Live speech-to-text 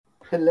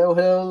Hello,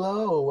 hello,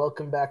 hello.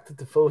 Welcome back to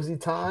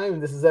Tifosi Time.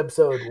 This is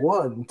episode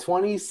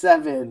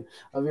 127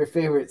 of your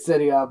favorite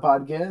Serie A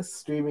podcast,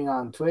 streaming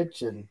on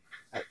Twitch and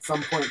at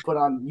some point put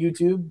on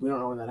YouTube. We don't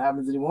know when that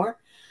happens anymore.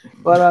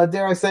 But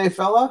dare I say,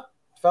 fellas,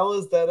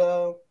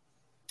 that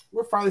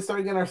we're finally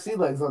starting getting our sea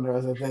legs under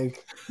us, I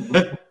think.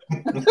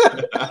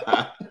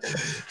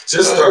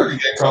 Just starting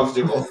to get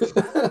comfortable.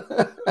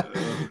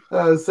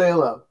 Say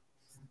hello.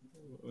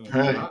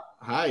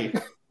 Hi.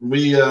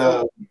 We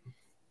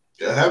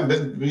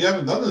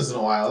haven't done this in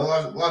a while.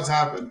 Lots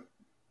happened.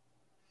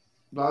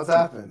 What's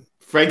happened?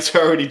 Frank's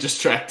already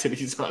distracted.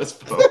 He's on his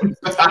phone.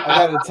 I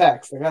got a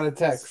text.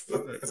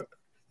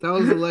 That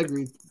was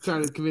Allegri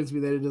trying to convince me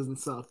that it doesn't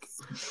suck.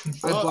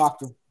 I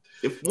blocked him.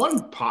 If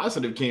one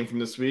positive came from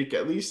this week,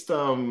 at least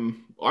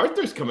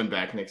Arthur's coming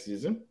back next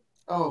season.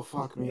 Oh,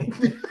 fuck me.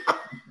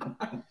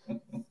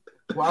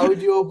 Why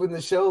would you open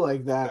the show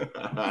like that?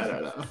 I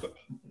don't know.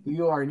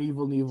 You are an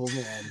evil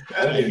man.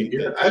 I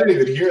didn't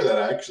even hear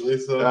that, actually.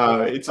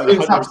 So it's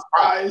not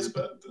surprise,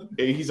 but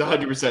he's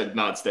 100%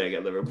 not staying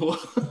at Liverpool.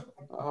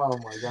 Oh,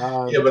 my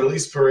God. Yeah, but at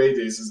least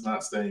Paredes is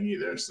not staying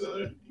either. So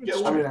you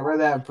get one. I read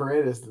that in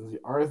Paredes than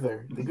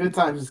Arthur. The good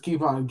times just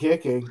keep on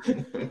kicking.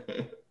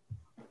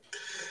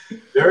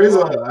 There is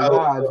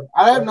God.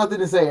 I have nothing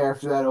to say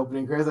after that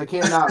opening, Chris. I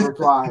cannot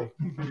reply.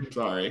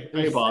 Sorry.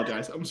 I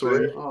apologize. I'm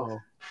sorry.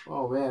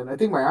 Oh, man. I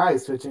think my eye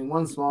is twitching.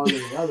 One's smaller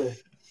than the other.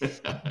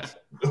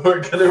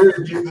 We're going to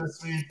review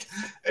this week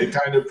and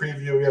kind of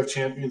preview. We have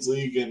Champions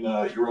League and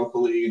Europa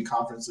League and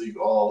Conference League.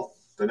 All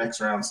the next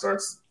round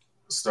starts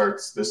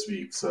this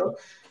week. So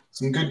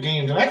some good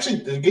games. And actually,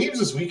 the games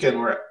this weekend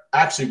were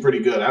actually pretty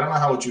good. I don't know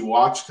how much you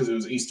watched because it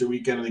was Easter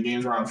weekend and the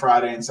games were on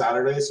Friday and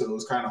Saturday, so it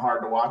was kind of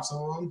hard to watch some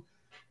of them.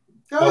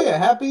 Yeah.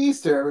 Happy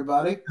Easter,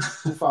 everybody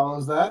who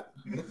follows that.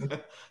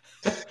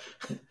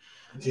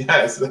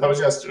 Yes, that was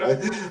yesterday.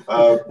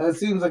 That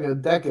seems like a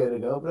decade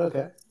ago, but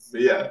okay.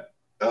 But yeah.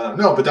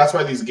 No, but that's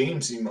why these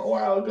games seem a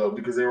while ago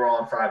because they were all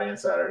on Friday and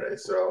Saturday.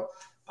 So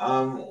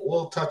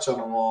we'll touch on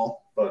them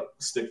all, but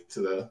stick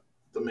to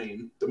the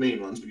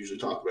main ones we usually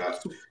talk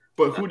about.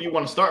 But who do you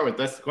want to start with?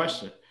 That's the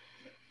question.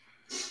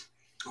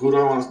 Who do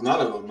I want?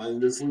 None of them.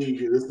 This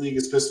league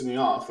is pissing me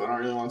off. I don't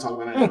really want to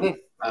talk about anything.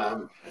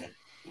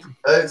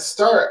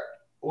 Start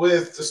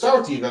with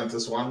the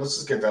Juventus one. Let's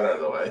just get that out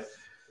of the way.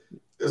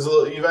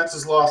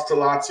 Juventus lost to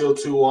Lazio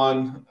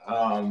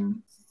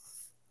 2-1.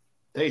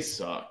 They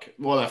suck.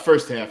 Well, that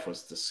first half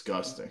was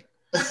disgusting.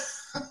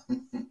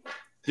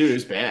 Dude, it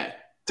was bad.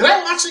 Did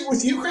I watch it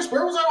with you, Chris?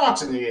 Where was I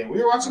watching the game? We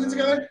were watching it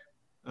together?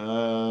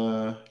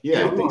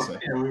 Yeah, I think so.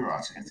 Yeah, we were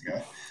watching it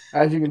together.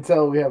 As you can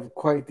tell, we have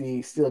quite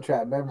the steel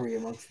trap memory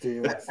amongst the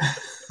two of us.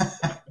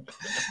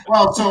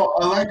 Well, so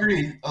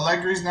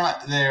Allegri's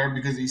not there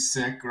because he's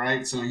sick,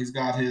 right? So he's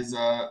got his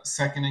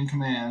second in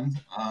command,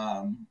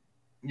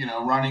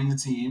 running the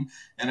team.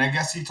 And I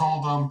guess he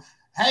told them,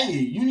 hey,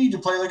 you need to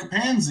play like a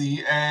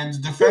pansy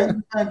and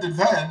defend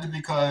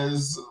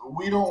because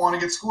we don't want to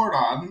get scored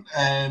on.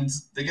 And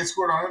they get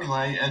scored on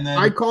anyway. And then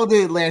I called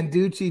it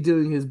Landucci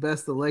doing his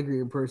best Allegri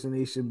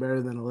impersonation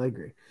better than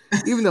Allegri.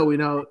 Even though he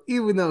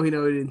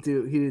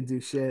didn't do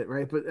shit,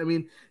 right? But I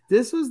mean,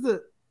 this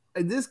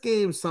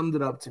game summed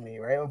it up to me,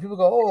 right? When people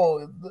go,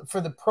 oh, for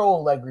the pro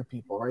Allegri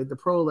people, right? The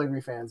pro Allegri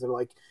fans are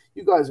like,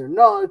 you guys are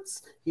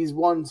nuts. He's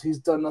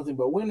done nothing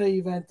but win at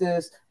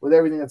Juventus with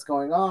everything that's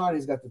going on.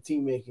 He's got the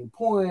team making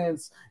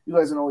points. You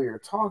guys don't know what you're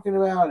talking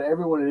about.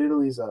 Everyone in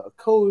Italy's a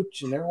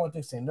coach, and everyone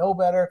thinks they know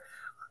better.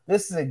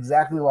 This is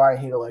exactly why I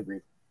hate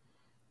Allegri.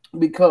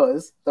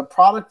 Because the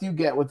product you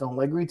get with an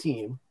Allegri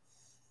team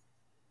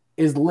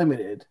is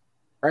limited,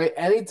 right?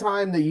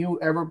 Anytime that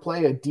you ever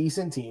play a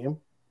decent team,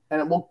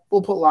 and we'll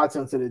put Lazio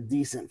instead of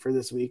decent for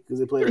this week because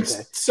they played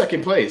okay.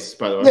 Second place,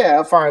 by the way.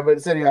 Yeah, fine,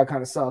 but Serie A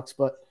kind of sucks.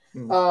 But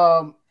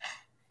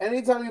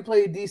anytime you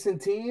play a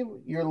decent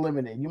team, you're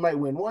limited. You might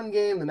win one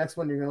game, the next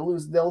one you're going to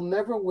lose. They'll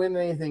never win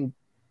anything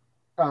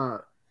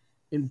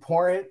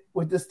important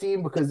with this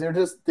team because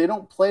they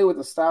don't play with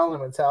the style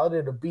and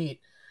mentality to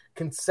beat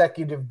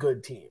consecutive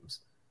good teams.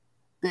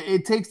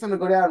 It takes them to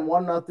go down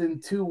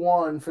 1-0,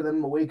 2-1 for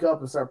them to wake up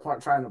and start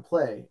trying to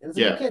play. And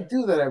so you can't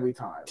do that every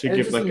time. To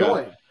give like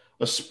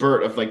a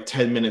spurt of like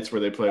 10 minutes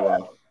where they play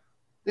well.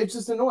 It's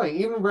just annoying.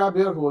 Even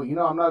Rabiot, who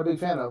I'm not a big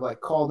fan of,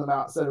 called them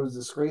out, said it was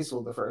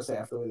disgraceful the first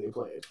half the way they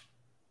played. It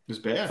was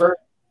bad.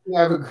 First thing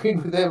I've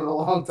agreed with them in a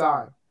long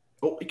time.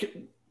 Oh,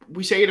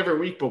 we say it every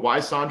week, but why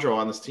Sandro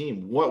on this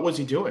team? What was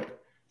he doing?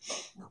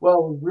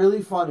 Well,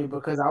 really funny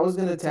because I was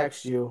going to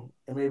text you,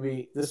 and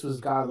maybe this was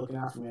God looking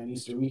out for me on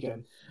Easter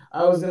weekend.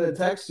 I was going to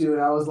text you,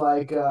 and I was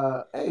like,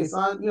 hey,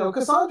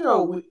 because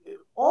Sandro,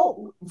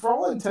 for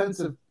all intent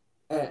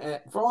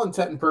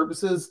and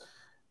purposes,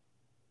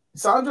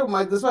 Sandro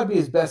this might be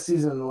his best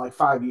season in like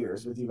 5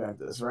 years with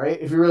Juventus,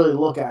 right? If you really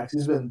look at it,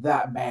 he's been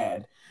that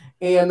bad.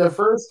 And the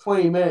first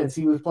 20 minutes,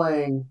 he was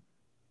playing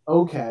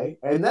okay.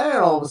 And then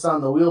all of a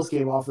sudden, the wheels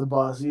came off the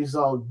bus. You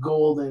saw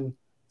golden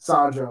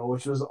Sandro,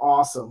 which was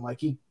awesome.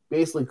 Like, he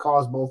basically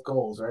caused both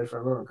goals, right? If I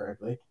remember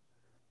correctly.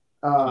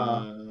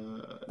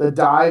 The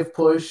dive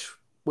push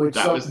Which,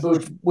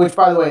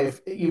 by the way,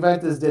 if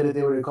Juventus did it,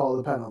 they would have called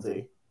a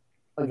penalty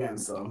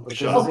against them.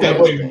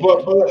 Okay,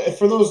 but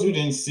for those who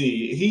didn't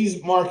see,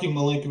 he's marking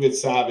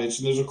Milinkovic-Savic,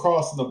 and there's a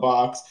cross in the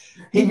box.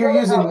 You're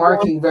using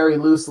marking very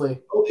loosely.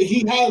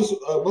 He has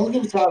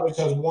Milinkovic-Savic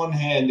has one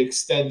hand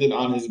extended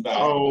on his back.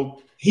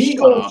 Oh, he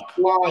goes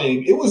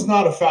flying. It was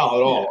not a foul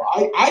at all.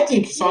 Yeah. I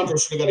think Sandro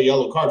should have got a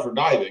yellow card for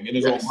diving in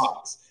his own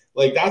box.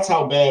 Like, that's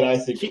how bad I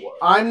think it was.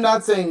 I'm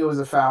not saying it was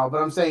a foul,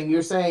 but I'm saying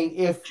you're saying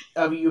if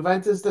a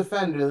Juventus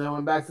defender then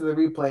went back to the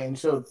replay and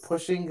showed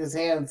pushing his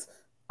hands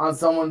on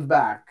someone's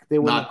back, they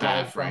would not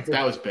that, Frank.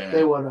 That was bad.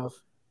 They would have.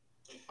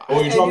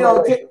 Oh,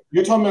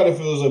 you're talking about if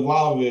it was like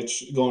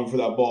Vlahovic going for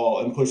that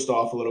ball and pushed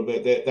off a little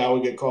bit, that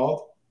would get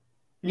called?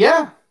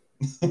 Yeah.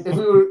 If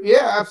we were,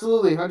 yeah,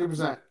 absolutely,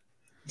 100%.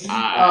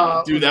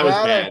 Dude, that was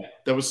bad.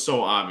 That was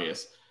so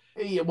obvious.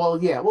 Yeah.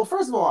 Well,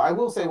 first of all, I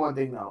will say one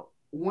thing though.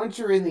 Once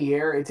you're in the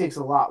air, it takes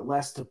a lot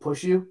less to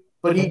push you.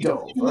 But he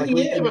dove.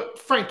 But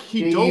Frank,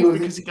 he dove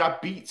because he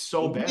got beat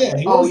so bad.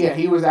 Yeah,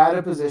 he was out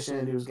of position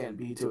and he was getting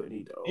beat to it and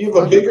he dove. You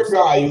have a bigger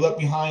guy you let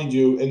behind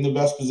you in the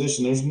best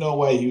position. There's no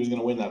way he was going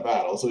to win that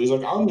battle. So he's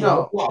like, I'm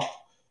going to bluff.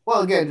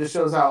 Well, again, just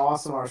shows how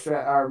awesome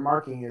our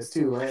marking is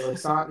too, right?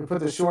 Like, we put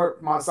the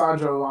short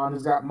Sandro on,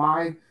 who's got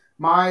my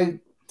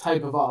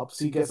type of ups.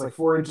 He gets like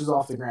 4 inches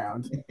off the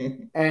ground,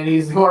 and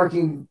he's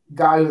marking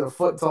guy who's a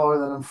foot taller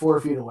than him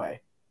 4 feet away.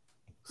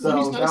 So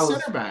he's not a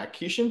center back.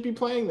 He shouldn't be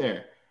playing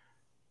there.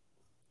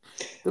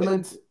 Go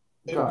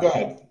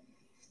ahead.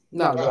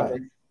 No, go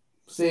ahead.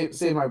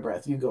 Save my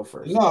breath. You go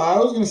first. No, I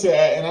was going to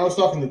say, and I was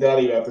talking to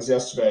Daddy about this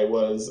yesterday,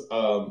 was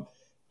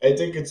I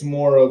think it's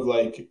more of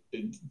like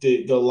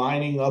the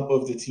lining up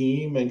of the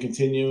team and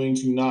continuing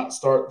to not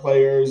start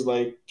players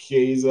like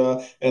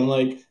Chiesa. And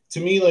like, to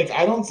me, like,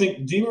 I don't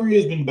think Di Maria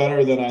has been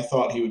better than I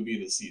thought he would be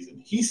this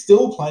season. He's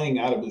still playing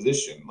out of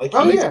position. Like,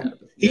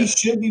 he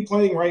should be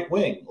playing right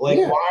wing. Like,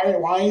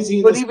 why is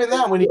he? But even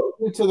that, when he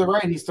moved to the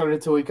right, he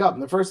started to wake up. In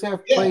the first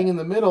half, playing in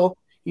the middle,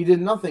 he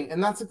did nothing.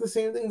 And that's like the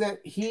same thing that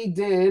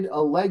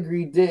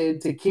Allegri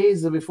did to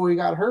Chiesa before he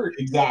got hurt.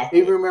 Exactly.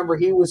 If you remember,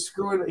 he was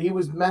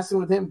messing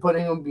with him,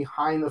 putting him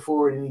behind the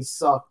forward, and he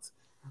sucked.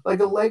 Like,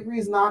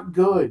 Allegri's not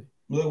good.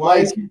 Why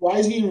is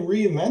he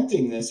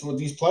reinventing this with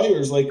these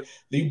players? Like,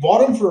 they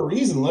bought him for a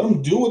reason. Let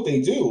them do what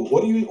they do.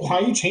 Why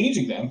are you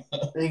changing them?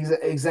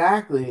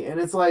 Exactly. And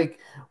it's like,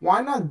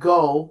 why not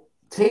go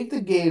take the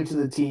game to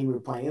the team you're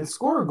playing and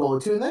score a goal or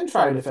two and then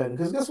try to defend?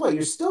 Because guess what?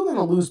 You're still going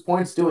to lose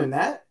points doing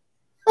that.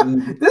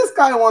 This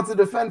guy wants to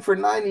defend for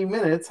 90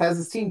 minutes, has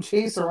his team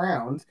chase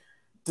around,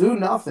 do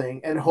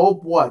nothing, and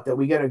hope that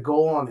we get a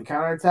goal on the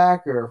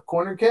counterattack or a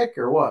corner kick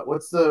or what?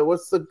 What's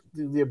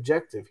the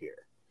objective here?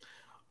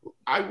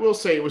 I will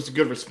say it was a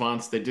good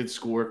response. They did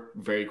score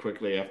very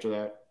quickly after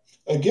that.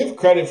 I give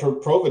credit for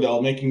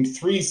Provedel making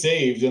 3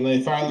 saves and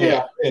they finally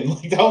got in.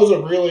 Like, that was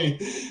a really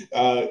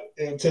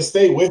to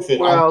stay with it.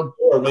 Well,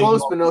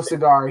 close but no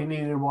cigar. He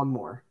needed one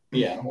more.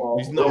 Yeah, well,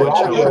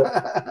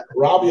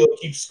 Robbie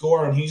keeps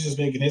scoring. He's just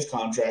making his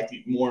contract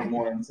more and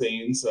more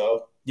insane.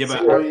 So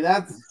but I mean,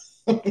 that's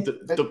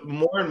the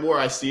more and more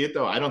I see it,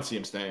 though, I don't see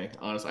him staying.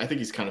 Honestly, I think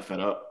he's kind of fed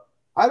up.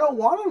 I don't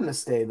want him to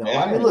stay, though.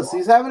 I mean, listen,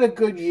 he's having a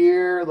good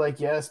year. Like,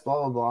 yes, blah,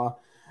 blah, blah.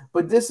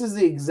 But this is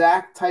the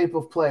exact type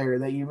of player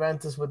that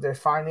Juventus, with their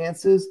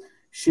finances,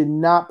 should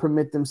not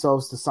permit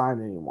themselves to sign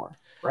anymore,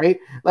 right?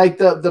 Like,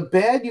 the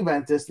bad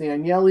Juventus, the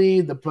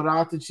Agnelli, the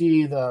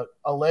Paratici, the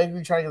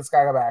Allegri trying to get this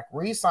guy back,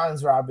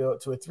 re-signs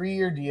Rabiot to a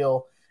 3-year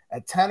deal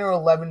at $10 or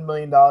 $11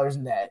 million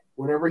net,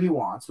 whatever he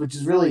wants, which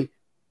is really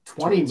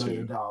 $20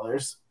 million or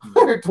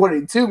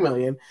 $22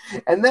 million.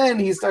 And then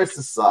he starts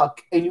to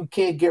suck, and you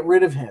can't get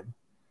rid of him.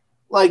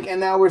 Like, and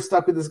now we're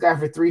stuck with this guy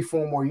for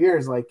 3-4 more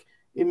years. Like,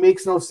 it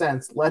makes no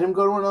sense. Let him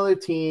go to another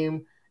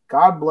team.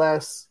 God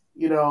bless.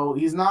 You know,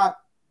 he's not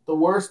the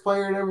worst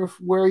player to ever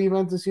wear a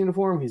Juventus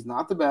uniform. He's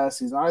not the best.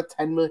 He's not a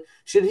 $10 million.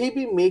 Should he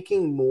be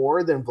making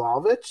more than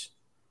Vlahovic?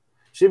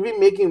 Should he be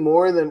making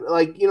more than,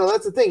 like, you know,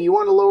 that's the thing. You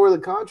want to lower the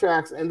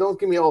contracts, and don't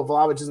give me,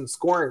 Vlahovic isn't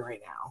scoring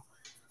right now.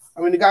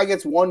 I mean, the guy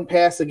gets 1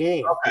 pass a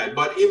game. Okay,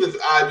 but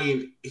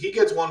he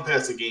gets 1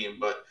 pass a game,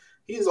 but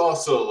he's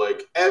also,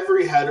 like,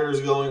 every header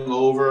is going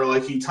over.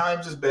 Like, he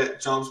times his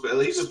jumps,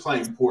 but he's just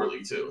playing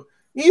poorly, too.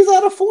 He's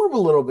out of form a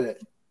little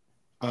bit.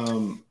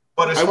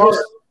 But as far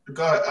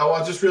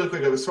as, just really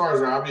quick, as far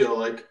as Rabiot,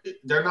 like,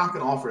 they're not going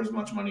to offer as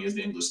much money as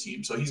the English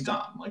team, so he's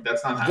gone. Like,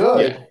 that's not happening.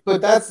 Good, yeah.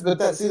 But that's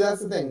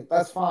the thing.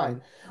 That's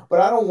fine. But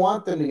I don't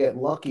want them to get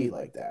lucky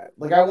like that.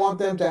 Like, I want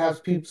them to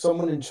have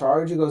someone in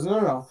charge who goes,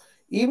 no.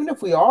 Even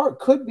if we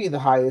could be the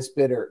highest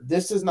bidder,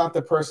 this is not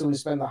the person we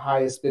spend the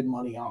highest bid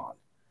money on.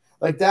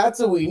 Like,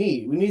 that's what we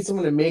need. We need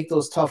someone to make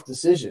those tough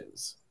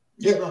decisions.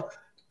 Yeah.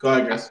 Go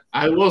ahead, guys.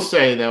 I will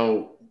say,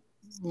 though,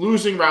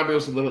 losing Rabiot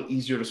is a little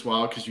easier to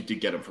swallow because you did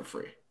get him for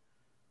free.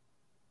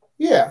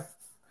 Yeah.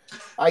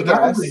 I guess.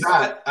 Not only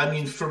that, I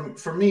mean,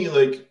 for me,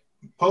 like,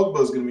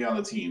 Pogba's going to be on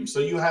the team. So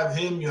you have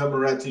him, you have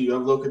Moretti, you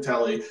have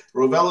Locatelli.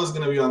 Rovella's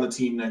going to be on the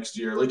team next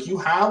year. Like, you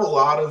have a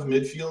lot of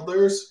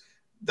midfielders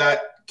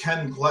that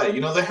can play. You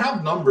know, they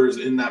have numbers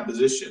in that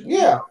position.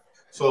 Yeah.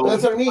 So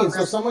That's what I mean.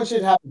 So someone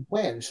should have a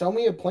plan. Show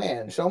me a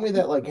plan. Show me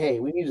that, like, hey,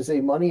 we need to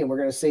save money and we're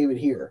going to save it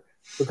here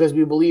because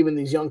we believe in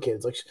these young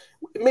kids. Like,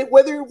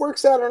 whether it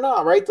works out or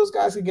not, right? Those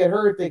guys could get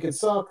hurt. They could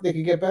suck. They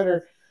could get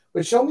better.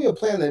 But show me a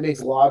plan that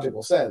makes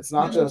logical sense.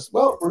 Not just,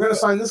 well, we're going to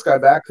sign this guy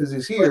back because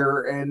he's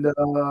here. And,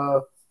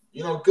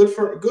 good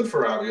for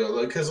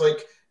Rabiot. Because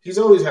he's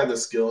always had the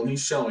skill and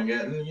he's showing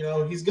it. And,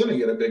 he's going to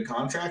get a big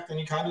contract and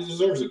he kind of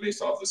deserves it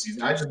based off the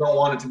season. I just don't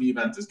want it to be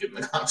Juventus giving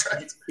the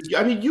contract.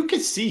 I mean, you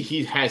can see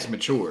he has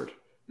matured.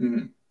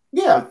 Mm-hmm.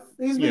 Yeah,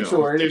 he's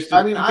matured.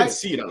 I can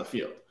see it on the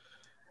field.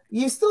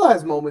 He still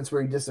has moments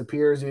where he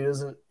disappears. He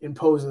doesn't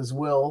impose his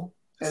will.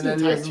 And then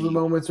he has the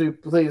moments where he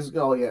plays.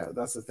 Oh, yeah,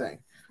 that's the thing.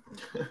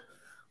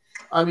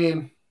 I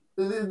mean,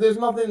 there's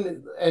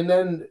nothing. And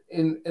then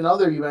in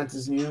other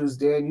Juventus news,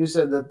 Dan, you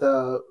said that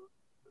the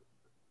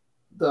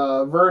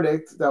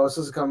verdict that was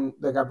supposed to come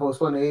that got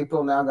postponed in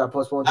April now got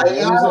postponed. I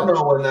don't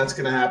know when that's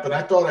going to happen.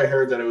 I thought I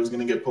heard that it was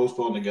going to get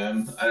postponed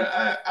again.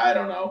 I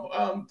don't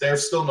know.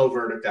 There's still no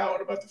verdict out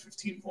about the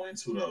 15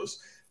 points. Who knows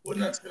when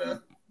that's going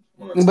to.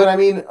 But I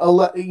mean,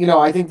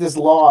 I think this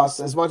loss,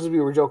 as much as we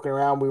were joking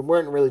around, we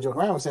weren't really joking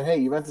around. We said,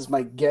 hey, Juventus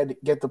might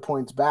get the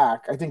points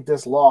back. I think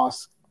this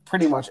loss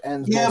pretty much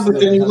ends. Yeah,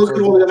 but then you look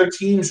at all the other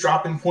teams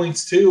dropping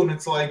points too, and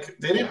it's like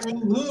they didn't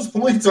really lose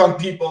points on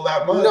people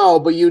that much. No,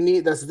 but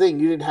that's the thing.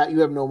 You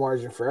have no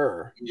margin for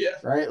error. Yeah.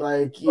 Right?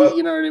 Like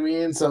you know what I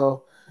mean?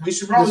 So we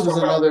should probably talk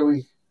about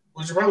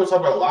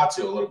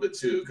Lazio a little bit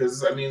too,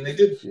 because I mean they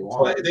did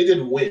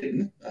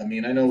win. I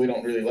mean, I know we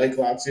don't really like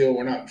Lazio.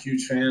 We're not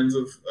huge fans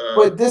of.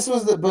 But this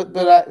was but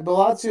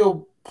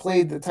Lazio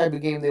played the type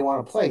of game they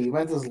want to play.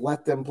 Juventus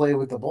let them play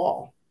with the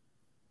ball.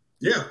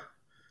 Yeah.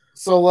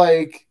 So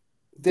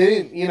they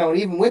didn't,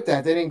 even with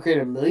that, they didn't create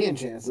a million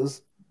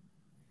chances.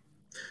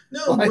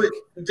 No, but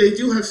they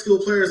do have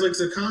skilled players like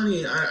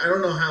Zaccagni. I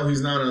don't know how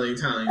he's not on the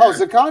Italian. Oh,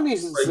 Zaccagni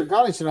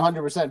should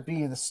 100%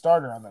 be the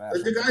starter on the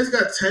national. The guy's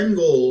got 10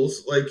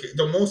 goals,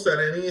 the most out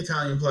of any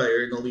Italian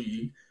player in the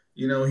league.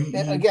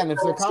 If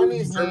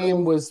Zaccagni's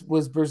name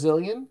was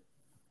Brazilian,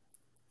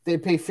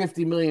 they'd pay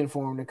 $50 million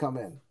for him to come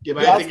in. Yeah,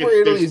 but that's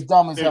where Italy's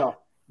dumb as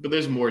hell. But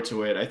there's more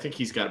to it. I think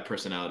he's got a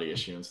personality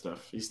issue and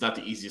stuff. He's not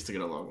the easiest to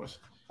get along with.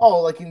 Oh,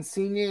 like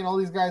Insigne and all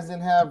these guys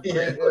didn't have.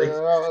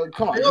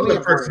 Come on, they all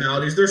have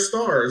personalities. They're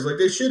stars.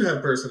 They should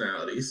have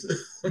personalities.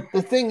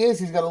 The thing is,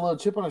 he's got a little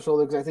chip on his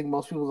shoulder because I think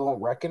most people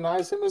don't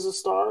recognize him as a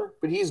star,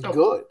 but he's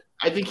good.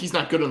 I think he's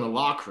not good in the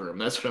locker room.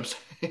 That's what I'm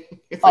saying.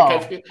 I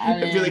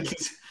feel like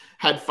he's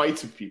had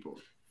fights with people.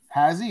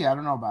 Has he? I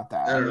don't know about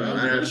that. I don't know.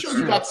 I'm sure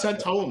he got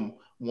sent home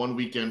one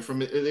weekend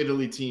from an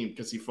Italy team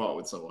because he fought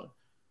with someone.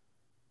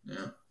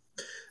 Yeah.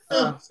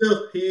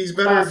 Still, he's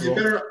better. He's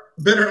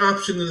better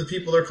option than the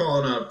people they're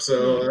calling up.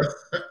 So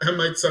I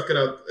might suck it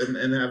up and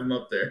have him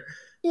up there.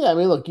 Yeah, I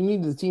mean, look, you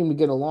need the team to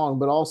get along,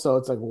 but also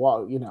it's like,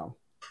 wow,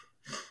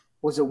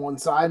 was it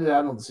one-sided? I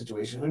don't know the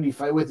situation. Who do you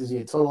fight with? Is he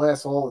a total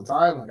asshole all the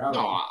time?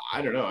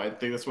 I don't know. I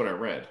think that's what I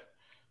read.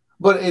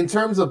 But in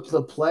terms of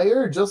the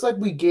player, just like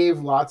we gave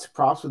lots of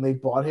props when they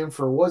bought him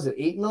for, was it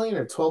 $8 million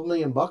or $12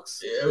 million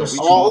bucks? Yeah, it was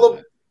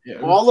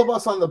all of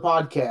us on the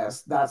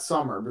podcast that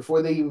summer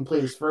before they even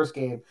played his first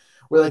game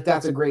were like,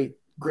 that's a great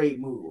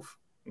move.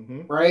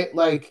 Mm-hmm. Right?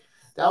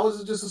 That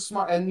was just a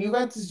smart, and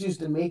Juventus used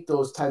to make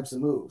those types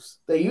of moves.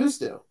 They used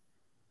to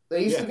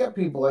get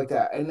people like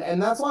that.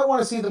 And that's why I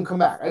want to see them come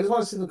back. I just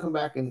want to see them come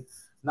back and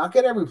not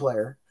get every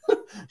player.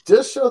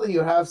 Just show that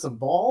you have some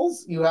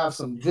balls, you have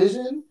some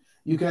vision,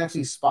 you can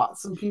actually spot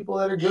some people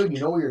that are good. You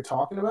know what you're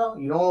talking about.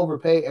 You don't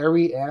overpay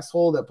every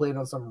asshole that played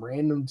on some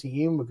random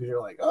team because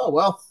you're like, oh,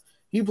 well,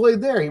 he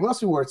played there. He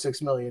must be worth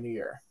 $6 million a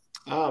year.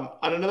 On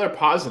another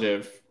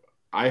positive,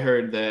 I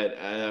heard that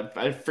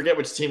I forget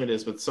which team it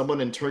is, but someone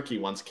in Turkey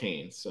wants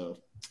Kane, so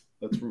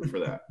let's root for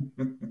that.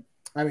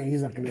 I mean,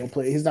 he's not going to go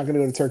play. He's not going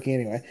to go to Turkey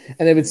anyway.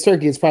 And if it's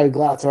Turkey, it's probably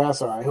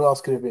Galatasaray. Who else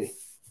could it be?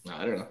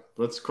 I don't know.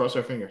 Let's cross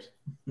our fingers.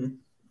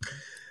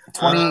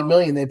 $28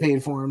 million they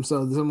paid for him.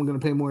 So is someone going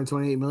to pay more than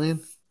 $28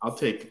 million? I'll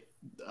take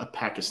a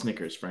pack of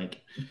Snickers, Frank.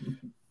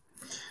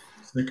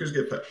 Snickers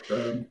get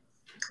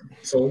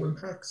sold in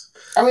packs.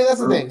 I mean, that's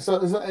the thing. So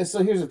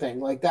here's the thing.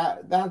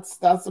 That's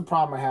the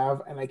problem I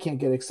have, and I can't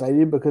get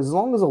excited because as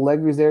long as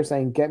Allegri's there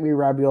saying, "Get me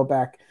Rabiot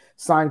back,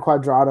 sign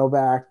Quadrado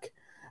back,"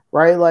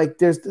 right?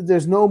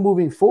 There's no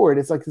moving forward.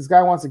 It's like this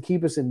guy wants to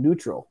keep us in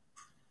neutral.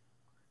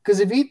 Because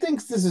if he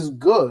thinks this is a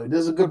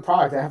good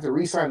product, I have to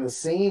re-sign the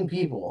same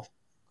people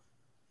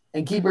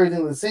and keep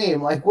everything the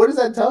same. What does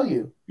that tell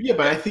you? Yeah,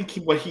 but I think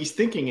what he's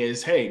thinking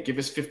is, hey, give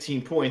us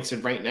 15 points,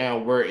 and right now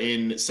we're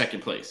in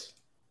second place.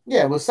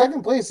 Yeah, but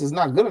second place is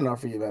not good enough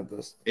for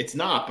Juventus. It's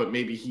not, but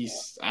maybe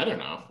I don't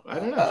know.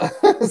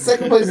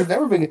 Second place has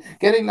never been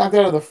getting knocked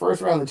out of the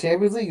first round of the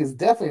Champions League is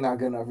definitely not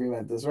good enough for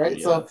Juventus, right?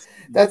 Yeah. So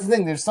that's the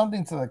thing. There's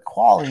something to the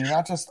quality,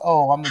 not just,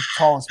 I'm the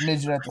tallest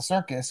midget at the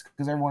circus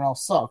because everyone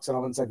else sucks and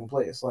I'm in second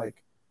place.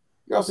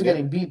 You're also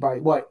getting beat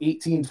by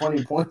 18,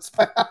 20 points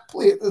by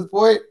play at this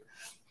point.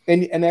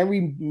 And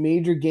every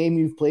major game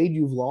you've played,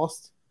 you've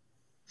lost.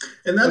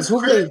 And that's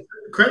Like,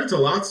 credit to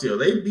Lazio.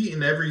 They've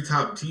beaten every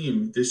top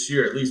team this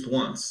year at least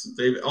once.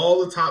 They've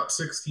all the top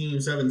 6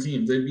 teams, 7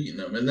 teams. They've beaten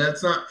them, and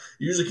that's not.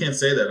 You usually can't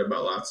say that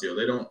about Lazio.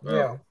 They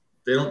don't.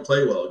 They don't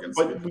play well against.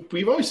 But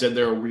we've always said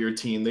they're a weird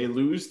team. They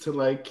lose to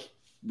like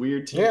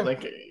weird teams. Yeah.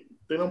 Like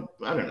they don't.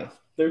 I don't know.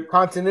 Their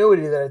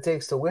continuity that it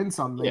takes to win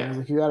something. Yeah.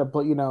 Like you got to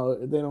put. They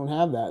don't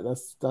have that.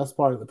 That's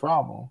part of the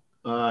problem.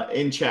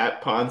 In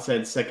chat, Pond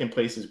said second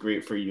place is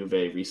great for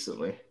Juve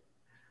recently.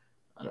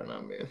 I don't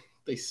know, man.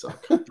 They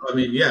suck. I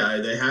mean, yeah,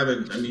 they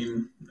haven't. I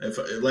mean, if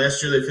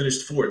last year they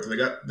finished 4th, they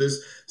got this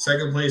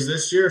second place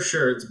this year.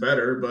 Sure, it's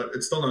better, but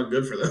it's still not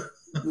good for them.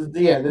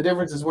 Yeah, the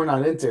difference is we're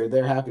not Inter.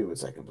 They're happy with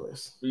second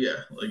place. Yeah,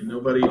 like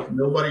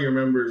nobody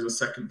remembers a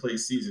second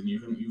place season.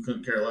 You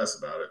couldn't care less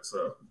about it.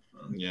 So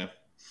yeah.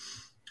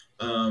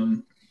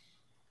 Do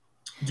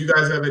you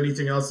guys have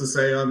anything else to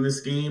say on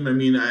this game? I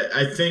mean,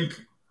 I think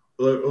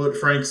what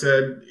Frank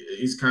said,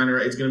 he's kind of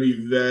right. It's going to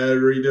be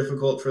very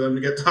difficult for them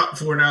to get top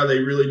 4 now. They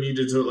really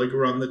needed to like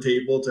run the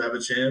table to have a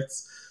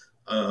chance.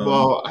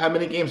 Well, how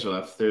many games are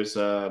left? There's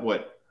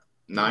 9?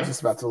 I'm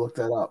just about to look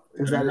that up.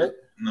 Is that it?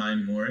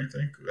 9 more, I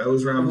think. That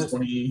was round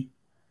 20.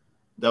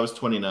 That was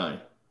 29.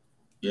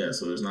 Yeah,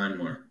 so there's 9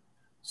 more.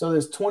 So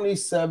there's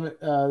 27.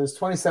 There's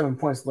 27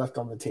 points left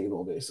on the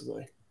table,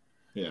 basically.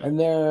 Yeah, and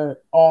they're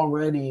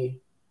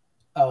already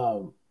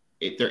they're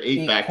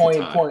 8 back to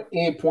tie.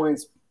 8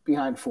 points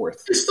behind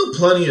 4th. There's still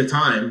plenty of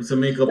time to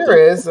make up.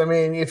 There is. I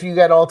mean, if you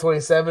got all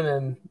 27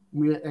 and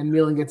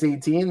Milan gets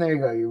 18, there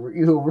you go.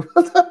 You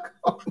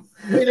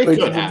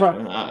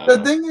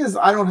the thing is,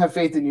 I don't have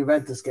faith in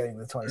Juventus getting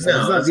the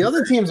 27. No, the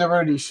other teams have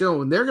already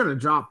shown they're going to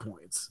drop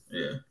points.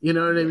 Yeah, you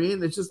know what I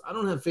mean. It's just I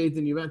don't have faith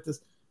in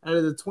Juventus. Out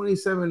of the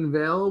 27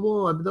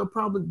 available, they'll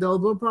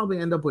probably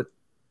end up with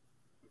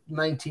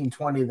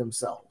 19-20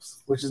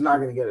 themselves, which is not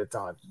going to get it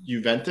done.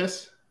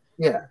 Juventus?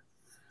 Yeah.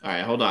 All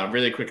right, hold on.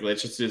 Really quickly.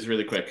 Let's just do this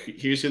really quick.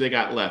 Here's who they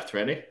got left.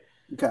 Ready?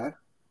 Okay.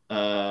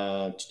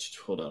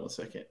 Hold on a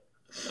second.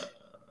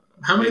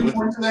 How many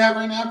points do they have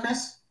right now,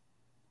 Chris?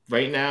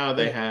 Right now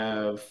they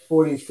have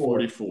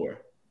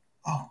 44.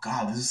 Oh,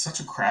 God, this is such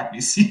a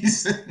crappy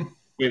season.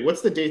 Wait,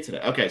 what's the date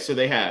today? Okay, so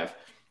they have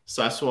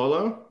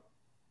Sassuolo,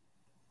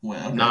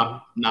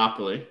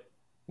 Napoli,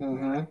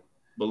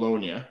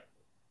 Bologna,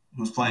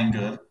 who's playing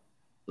good,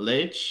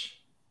 Lecce,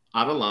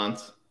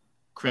 Atalanta,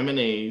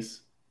 Cremonese,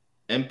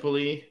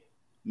 Empoli,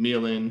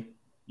 Milan,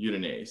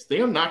 Udinese. They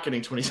are not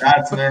getting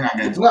 27. They're not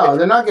getting 27. No,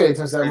 they're not getting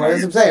 27.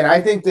 As I'm saying,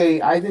 I think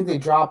they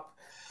drop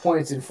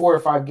points in 4 or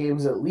 5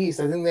 games at least.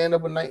 I think they end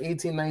up with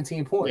 18,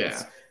 19 points.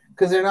 Yeah.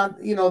 Because they're not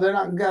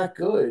that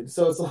good.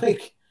 So it's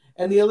like,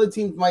 and the other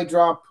teams might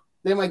drop,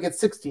 they might get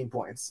 16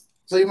 points.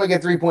 So you might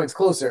get 3 points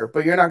closer,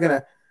 but you're not going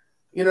to,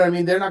 you know what I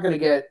mean? You're not going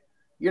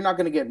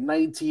to get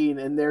 19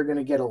 and they're going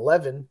to get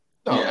 11.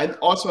 No, yeah. And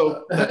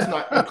also that's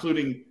not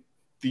including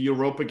the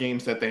Europa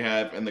games that they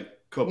have and the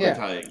Coppa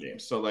Italia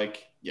games. So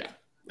like, yeah.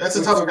 That's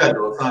a tough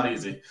schedule. It's not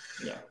easy.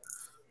 Yeah.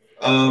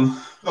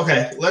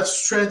 Okay,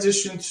 let's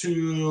transition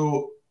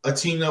to a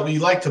team that we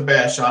like to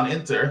bash on,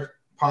 Inter.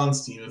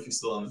 Pond's team, if he's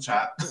still in the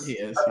chat.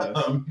 Yes.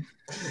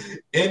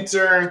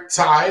 Inter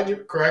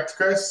tied, correct,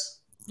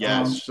 Chris?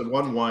 Yes,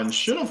 1-1.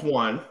 Should have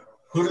won.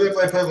 Who do they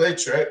play? Play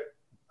Lecce, right?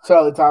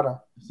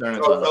 Salernitana.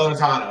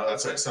 Salernitana,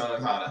 that's right,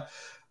 Salernitana.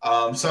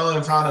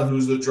 Salernitana,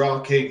 who's the draw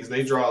kings,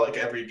 they draw like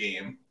every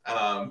game.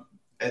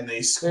 And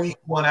they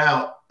squeaked one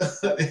out.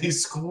 They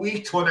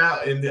squeaked one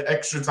out in the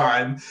extra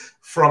time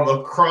from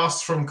a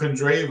cross from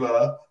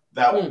Kondreva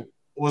that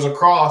was a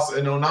cross,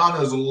 and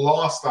Onana's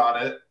lost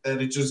on it,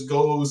 and it just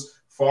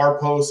goes far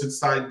post, it's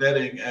side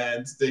netting,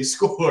 and they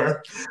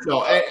score.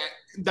 No,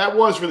 that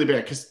was really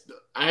bad because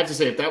I have to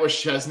say, if that was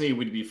Szczesny,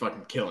 we'd be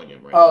fucking killing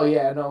him right now.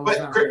 Yeah, no.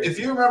 But if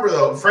you remember,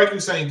 though, Frank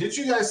was saying, did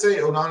you guys say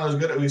Onana is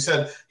good? We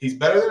said he's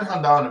better than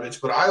Handanovic,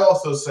 but I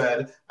also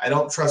said I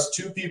don't trust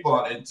 2 people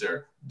on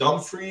Inter,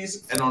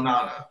 Dumfries and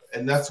Onana.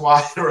 And that's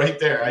why right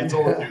there, I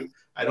told you,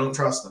 I don't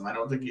trust him. I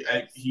don't think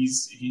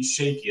he's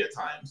shaky at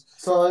times.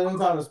 So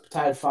Salernitana's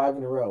tied 5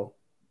 in a row.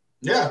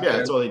 Yeah,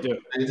 that's all they do.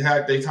 They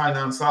tie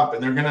nonstop,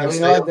 and they're going to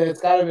stay. It's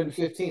got to have been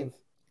 15th.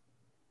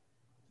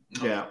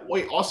 Yeah.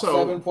 Wait, also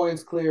 7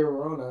 points clear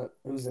Verona,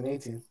 who's in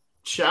 18th.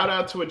 Shout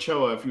out to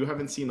Ochoa. If you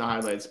haven't seen the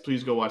highlights,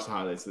 please go watch the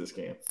highlights of this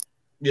game.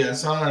 Yeah,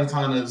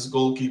 Salernitana's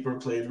goalkeeper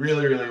played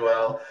really, really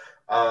well.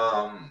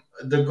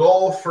 The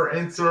goal for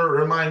Inter,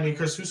 remind me,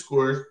 Chris, who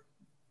scored?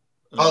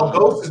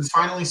 Gosens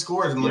finally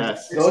scored.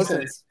 Yes.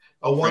 Gosens.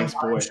 A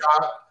one-time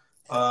shot.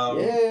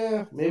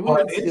 Maybe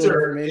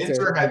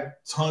Inter had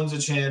tons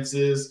of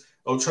chances.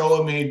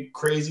 Ochoa made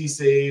crazy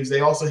saves.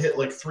 They also hit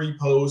like 3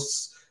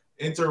 posts.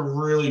 Inter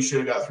really should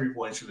have got 3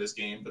 points for this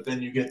game, but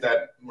then you get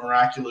that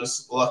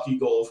miraculous lucky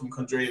goal from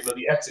Kondreva,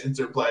 the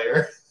ex-Inter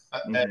player,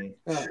 and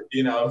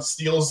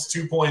steals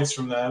 2 points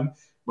from them.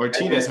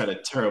 Martinez had a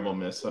terrible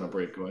miss on a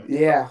breakaway.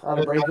 Yeah, on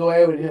a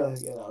breakaway.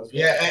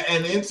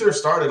 And Inter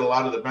started a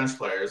lot of the bench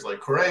players. Like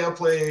Correa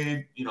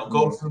played,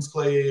 Gosens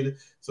played,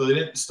 so they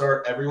didn't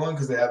start everyone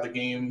because they have the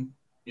game,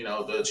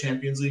 the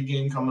Champions League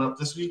game coming up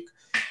this week.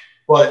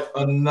 but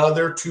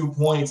another 2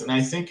 points, and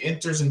I think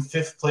Inter's in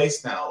 5th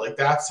place now. Like,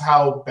 that's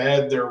how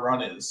bad their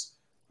run is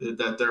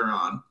that they're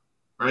on.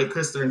 Right,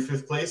 Chris? They're in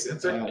 5th place,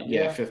 Inter?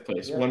 Yeah, 5th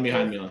place. One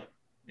behind Milan.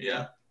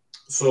 Yeah.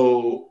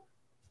 So,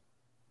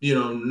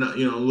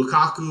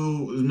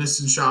 Lukaku is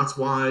missing shots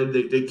wide.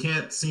 They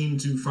can't seem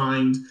to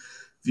find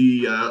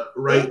the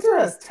right. Inter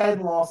has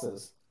 10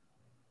 losses.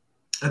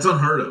 That's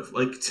unheard of.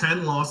 Like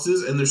 10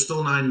 losses, and there's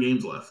still 9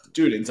 games left.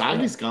 Dude,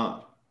 Inzaghi's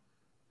gone.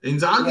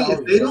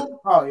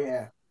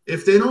 Inzaghi,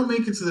 if they don't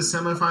make it to the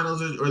semifinals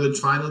or the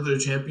finals of the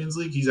Champions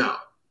League, he's out.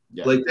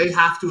 Yeah. Like, they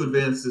have to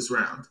advance this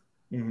round.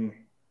 Mm-hmm.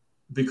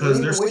 Because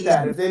they're with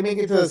that. If they make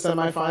it to the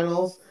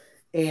semifinals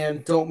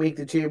and don't make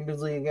the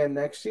Champions League again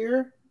next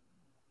year,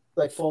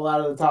 like fall out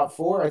of the top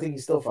 4, I think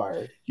he's still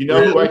fired. You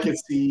know who I could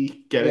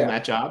see getting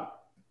that job?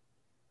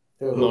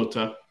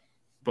 Mota,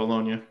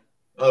 Bologna.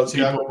 Oh,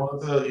 Thiago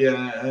Mota.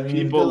 Yeah, I mean,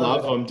 people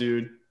love him,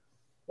 dude.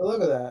 But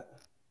look at that.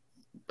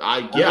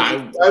 I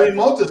mean,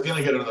 Mota's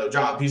gonna get another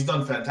job. He's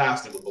done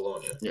fantastic with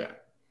Bologna. Yeah.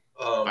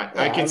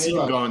 I can see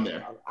him going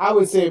there. I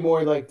would say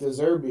more like De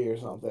Zerbi or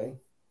something.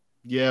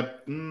 Yeah.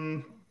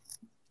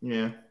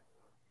 Yeah.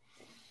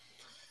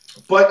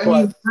 But I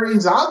mean,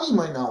 Inzaghi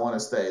might not want to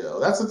stay though.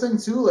 That's the thing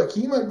too. Like,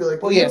 he might be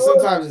like, well, yeah.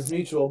 Sometimes it's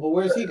mutual, but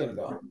where's he gonna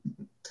go?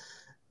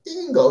 He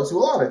can go to a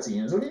lot of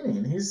teams. What do you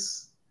mean?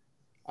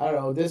 I don't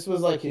know. This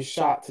was like his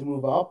shot to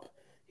move up.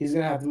 He's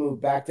gonna have to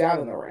move back down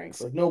in the ranks.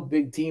 Like, no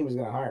big team is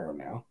gonna hire him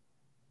now.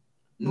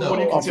 No, what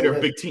do you consider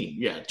a big team?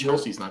 Yeah,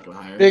 Chelsea's not going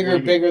to hire.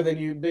 Bigger than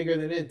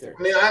Inter.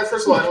 I mean,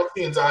 first of all, I don't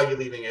see Inzaghi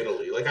leaving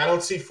Italy. Like, I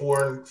don't see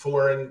foreign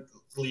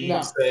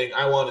leagues saying,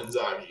 "I want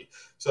Inzaghi."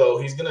 So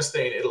he's going to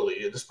stay in Italy.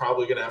 It's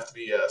probably going to have to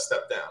be a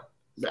step down.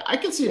 I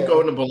can see him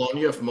going to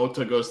Bologna if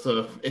Mota goes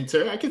to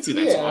Inter. I can see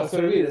that. Yeah, that's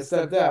what I mean. A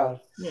step down.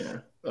 Yeah,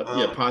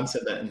 Pon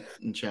said that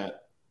in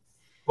chat.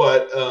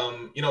 But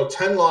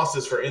 10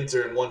 losses for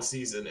Inter in one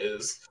season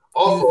is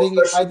awful.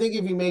 I think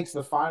if he makes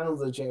the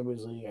finals of the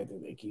Champions League, I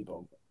think they keep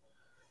him.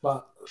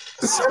 But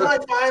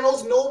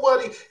semifinals,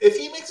 nobody. If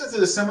he makes it to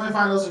the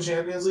semifinals of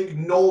Champions League,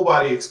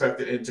 nobody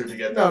expected Inter to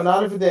get. No,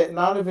 not if they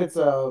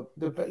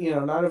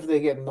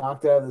get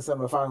knocked out of the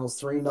semifinals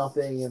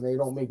 3-0 and they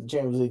don't make the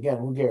Champions League again.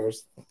 Who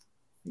cares?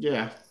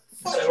 Yeah.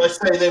 But let's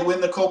say they win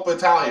the Coppa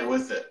Italia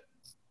with it.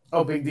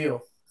 Oh, big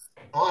deal.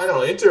 Oh, I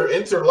know.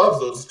 Inter loves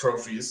those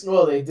trophies.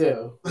 Well, they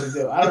do.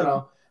 I don't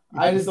know.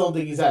 I just don't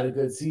think he's had a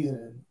good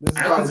season. This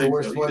is probably the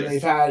worst one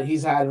he's had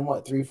in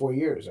 3-4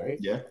 years, right?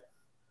 Yeah.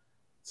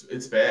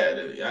 It's bad.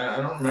 I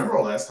don't remember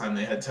the last time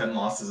they had 10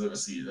 losses in a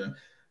season.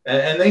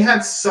 And they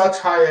had such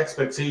high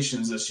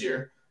expectations this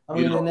year. I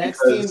mean, the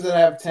next teams that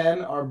have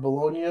 10 are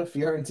Bologna,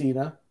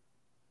 Fiorentina.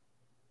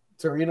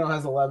 Torino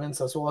has 11,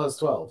 Sassuolo has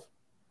 12.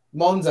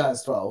 Monza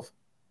has 12.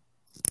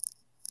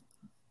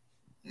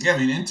 Yeah, I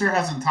mean, Inter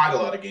hasn't tied a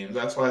lot of games.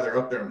 That's why they're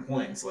up there in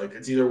points. Like,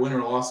 it's either win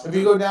or loss. If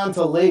you go down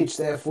to Lecce,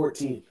 they have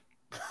 14.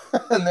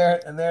 and they're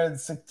in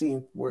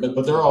 16th.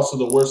 But they're also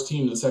the worst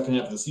team in the second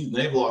half of the season.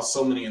 They've lost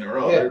so many in a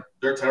row. Yeah.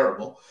 They're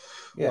terrible.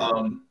 Yeah.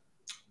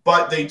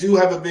 But they do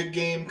have a big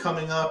game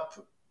coming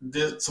up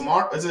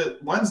tomorrow. Is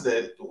it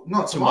Wednesday?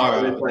 No,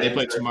 tomorrow. They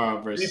play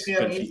tomorrow versus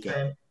Benfica.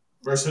 Eastern.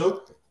 Versus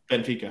who?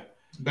 Benfica.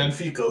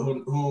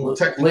 Who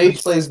technically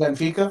plays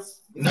Benfica?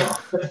 No,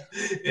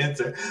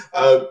 Inter.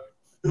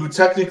 Who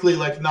technically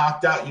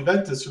knocked out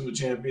Juventus from the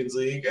Champions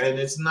League, and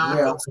it's not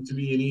going to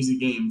be an easy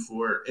game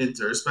for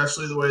Inter,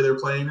 especially the way they're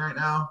playing right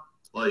now.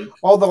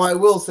 Although I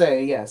will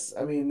say, yes,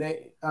 I mean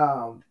they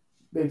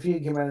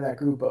Benfica came out of that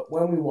group, but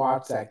when we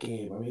watched that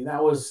game, I mean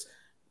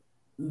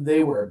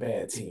they were a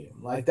bad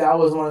team. That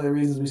was one of the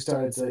reasons we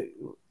started to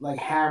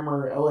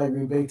hammer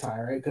Allegri big time,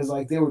 right? Because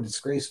they were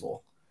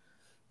disgraceful.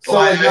 So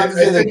I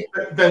think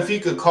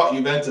Benfica caught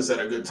Juventus at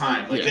a good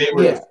time. They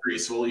were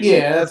disgraceful.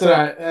 Yeah,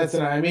 that's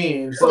what I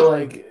mean.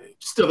 So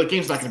still, the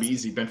game's not going to be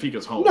easy.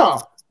 Benfica's home.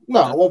 No,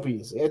 it won't be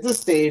easy. At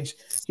this stage,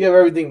 you have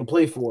everything to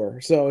play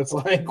for. So it's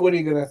what are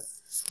you gonna?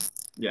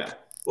 Yeah.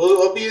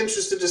 Well, I'll be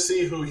interested to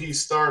see who he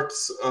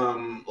starts.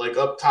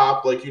 Up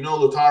top,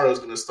 Lautaro is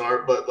going to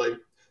start, but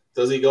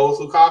does he go with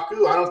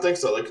Lukaku? I don't think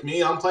so.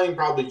 I'm playing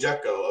probably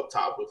Dzeko up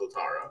top with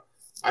Lautaro.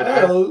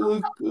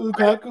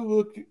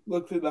 Lukaku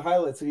looked at the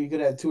highlights, so you could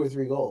have 2 or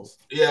 3 goals.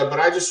 Yeah, but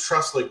I just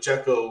trust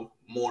Dzeko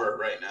more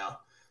right now.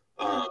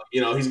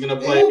 He's going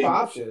to play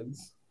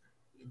options.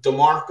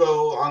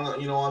 DeMarco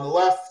on the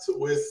left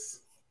with.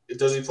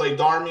 Does he play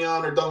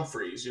Darmian or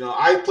Dumfries?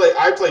 I play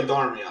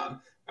Darmian.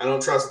 I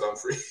don't trust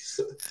Dumfries.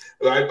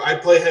 I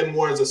play him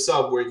more as a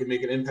sub where he can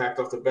make an impact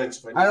off the bench.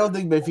 I don't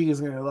think Benfica's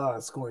going to have a lot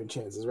of scoring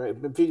chances, right?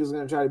 Benfica's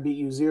going to try to beat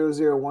you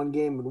 0-0 one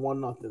game and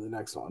 1-0 the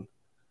next one.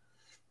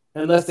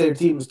 Unless their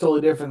team is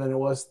totally different than it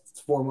was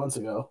 4 months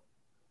ago.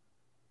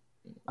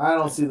 I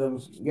don't see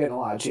them getting a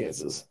lot of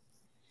chances.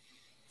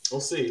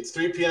 We'll see. It's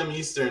 3 p.m.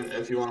 Eastern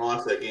if you want to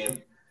watch that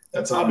game.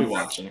 I'll be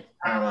watching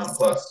Paramount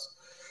Plus.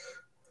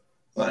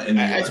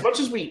 As much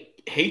as we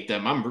hate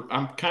them,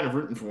 I'm kind of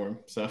rooting for them.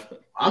 So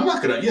I'm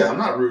not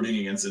rooting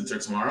against Inter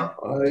tomorrow.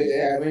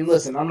 Yeah, I mean,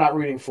 listen, I'm not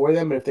rooting for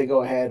them, but if they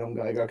go ahead, I'm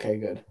okay,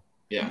 good.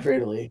 Yeah, for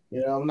Italy,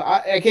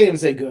 I can't even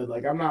say good.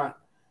 I'm not.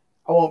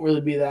 I won't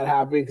really be that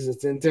happy because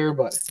it's Inter,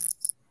 but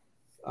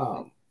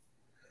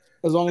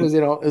as long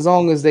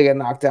as they get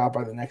knocked out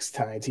by the next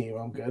Italian team,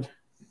 I'm good.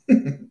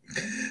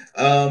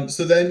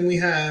 So then we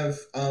have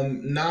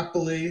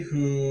Napoli,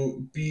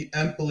 who beat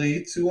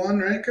Empoli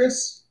 2-1, right,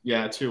 Chris?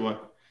 Yeah, 2-1.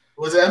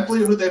 Was it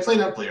Empoli who they played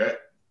Empoli, right?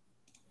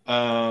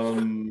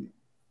 No,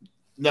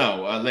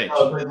 Lecce.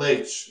 Oh, played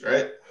Lecce,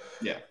 right?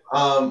 Yeah.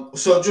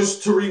 So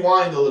just to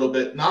rewind a little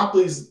bit,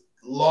 Napoli's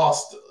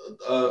lost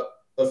a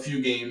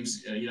few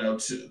games.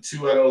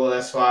 Two out of the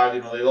last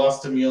 5. They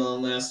lost to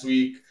Milan last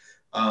week.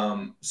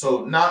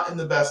 So not in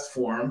the best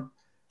form.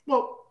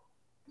 Well,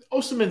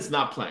 Osimhen's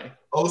not playing.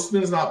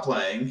 Osimhen's not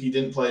playing. He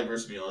didn't play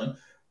versus Milan.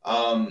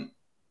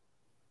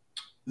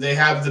 They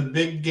have the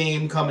big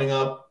game coming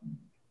up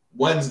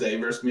Wednesday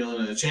versus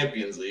Milan in the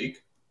Champions League,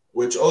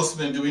 which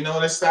Osimhen, do we know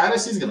his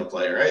status? He's going to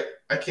play, right?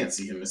 I can't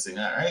see him missing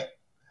that, right?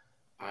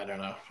 I don't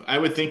know. I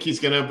would think he's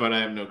going to, but I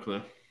have no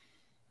clue.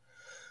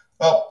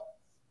 Well,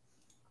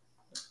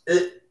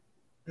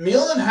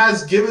 Milan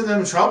has given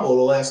them trouble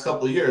the last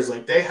couple of years.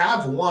 Like, they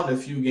have won a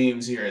few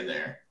games here and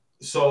there.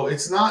 So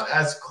it's not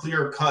as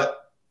clear-cut,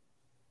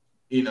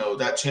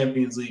 that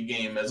Champions League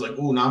game as like,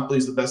 oh,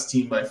 Napoli's the best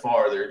team by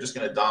far. They're just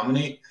going to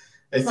dominate.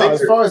 As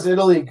far as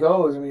Italy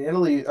goes, I mean,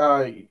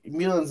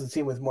 Milan's a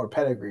team with more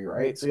pedigree,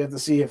 right? So you have to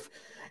see if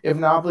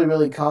Napoli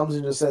really comes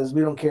and just says,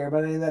 we don't care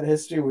about any of that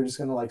history, we're just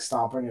going to like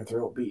stomp on your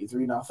throat, beat you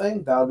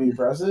 3-0. That would be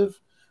impressive.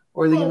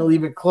 Or are they going to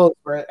leave it close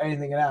where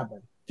anything can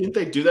happen? Didn't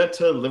they do that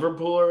to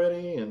Liverpool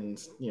already?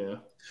 And yeah,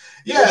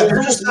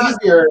 it's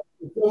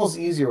almost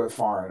easier with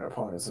foreign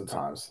opponents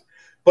sometimes.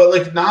 But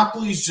like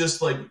Napoli's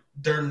just like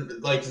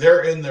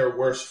they're in their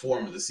worst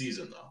form of the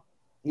season though.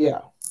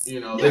 Yeah,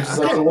 it's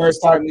like the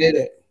worst time they did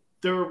it.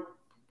 Their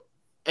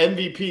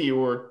MVP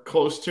or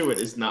close to it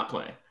is not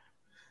playing.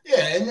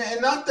 Yeah,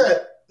 and not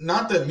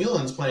that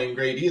Milan's playing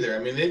great either. I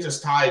mean, they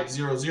just tied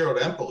 0-0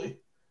 to Empoli.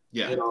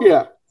 Yeah.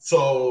 Yeah.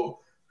 So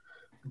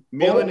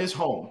Milan is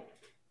home.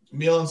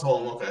 Milan's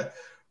home, okay.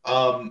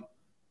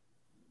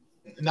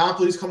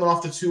 Napoli's coming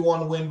off the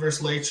 2-1 win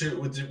versus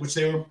Lecce, which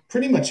they were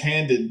pretty much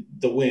handed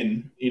the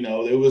win.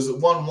 It was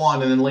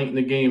 1-1, and then late in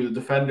the game, the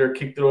defender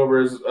kicked it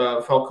over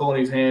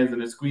Falcone's hands,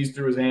 and it squeezed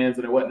through his hands,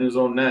 and it went in his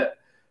own net.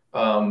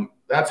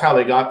 That's how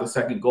they got the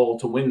second goal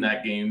to win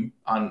that game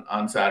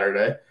on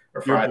Saturday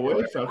or Friday. Your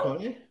boy,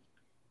 Falcone?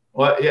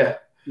 What? Yeah.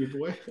 Your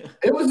boy?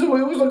 It was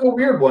like a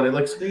weird one. It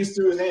like squeezed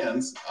through his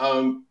hands.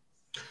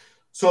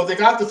 So they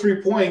got the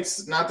 3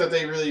 points. Not that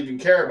they really even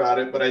care about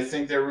it, but I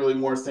think they're really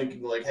more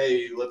thinking like,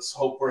 hey, let's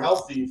hope we're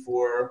healthy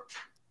for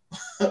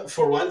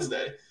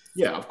Wednesday.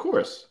 Yeah, of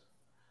course.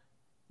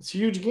 It's a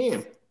huge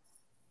game.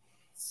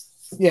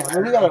 Yeah,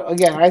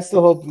 I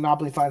still hope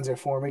Napoli finds their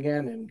form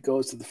again and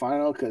goes to the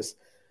final because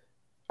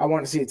I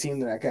want to see a team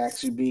that can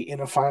actually be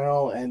in a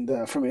final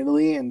and from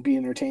Italy and be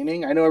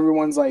entertaining. I know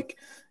everyone's like,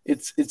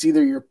 it's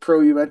either you're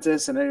pro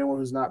Juventus and anyone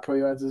who's not pro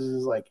Juventus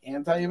is like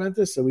anti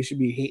Juventus, so we should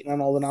be hating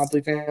on all the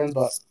Napoli fans.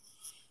 But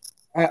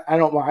I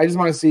don't want. I just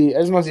want to see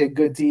a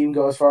good team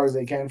go as far as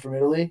they can from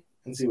Italy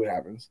and see what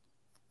happens.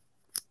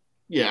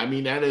 Yeah, I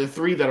mean, out of the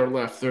 3 that are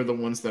left, they're the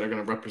ones that are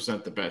going to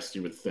represent the best.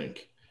 You would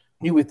think.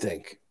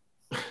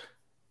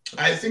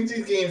 I think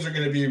these games are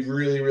going to be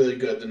really, really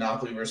good, the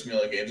Napoli versus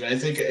Milan games. And I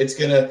think it's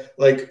going to,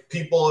 like,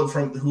 people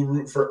who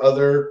root for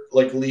other,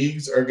 like,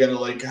 leagues are going to,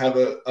 like, have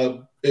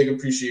a big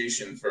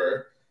appreciation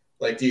for,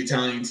 like, the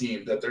Italian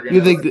team that they're going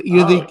to. You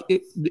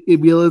think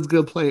Milan's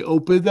going to play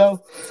open,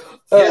 though?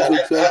 Yeah,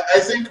 I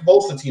think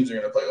both the teams are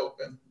going to play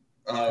open.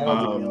 I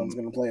don't think Milan's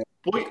going to play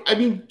open. Boy, I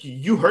mean,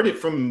 you heard it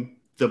from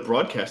the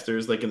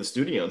broadcasters, like, in the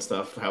studio and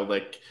stuff, how,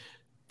 like,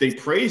 they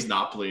praise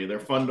Napoli. They're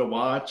fun to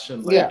watch.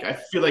 And, like, I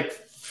feel like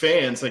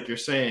fans, like you're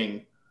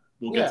saying,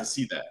 will get to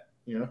see that,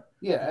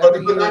 Yeah,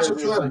 but not just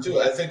for them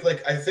too. I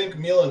think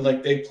Milan,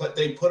 like they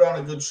put on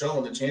a good show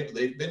in the Champions.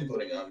 They've been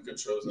putting on good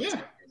shows in the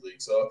Champions League.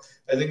 So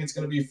I think it's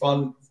going to be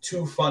fun.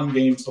 2 fun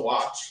games to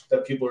watch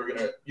that people are going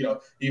to,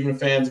 even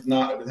fans of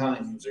not of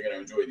Italian teams are going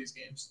to enjoy these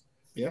games.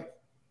 Yeah.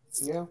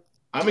 Yeah.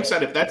 I'm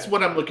excited. That's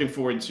what I'm looking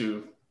forward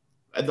to.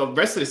 The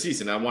rest of the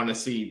season, I want to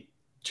see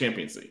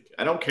Champions League.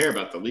 I don't care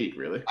about the league,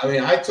 really. I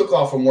mean, I took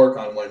off from work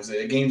on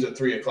Wednesday. The game's at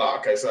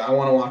 3:00. I said I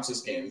want to watch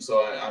this game,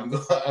 so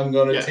I'm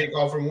going to take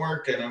off from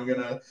work and I'm going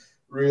to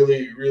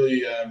really,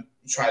 really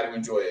try to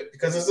enjoy it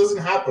because this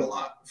doesn't happen a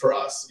lot for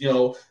us.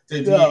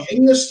 The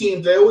English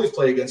teams, they always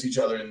play against each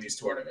other in these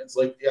tournaments.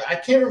 Like I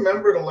can't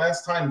remember the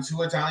last time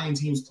 2 Italian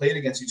teams played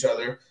against each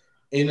other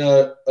in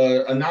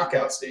a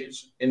knockout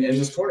stage in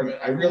this tournament.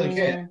 I really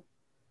can't.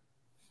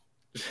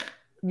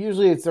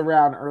 Usually it's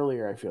around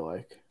earlier, I feel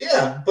like.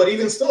 Yeah, but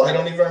even still, I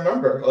don't even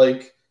remember.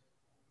 Like,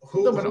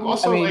 who? No, but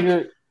also,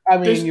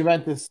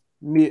 Juventus,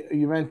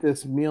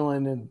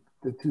 Milan in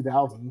the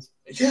 2000s.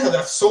 Yeah,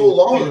 that's so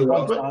long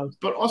ago.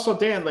 But also,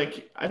 Dan,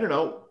 like, I don't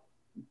know.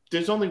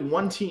 There's only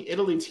one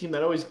Italy team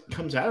that always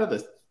comes out of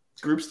the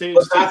group stage.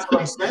 But that's what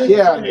I'm saying.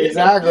 Yeah,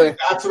 exactly.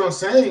 That's what I'm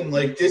saying.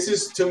 Like, this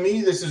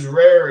is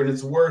rare, and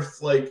it's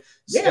worth, like,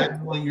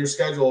 scheduling your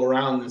schedule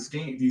around these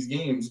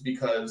games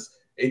because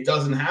it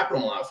doesn't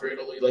happen a lot for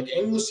Italy. Like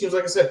English teams,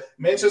 like I said,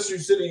 Manchester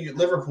City,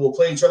 Liverpool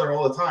play each other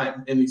all the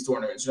time in these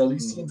tournaments.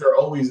 These teams are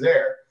always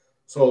there.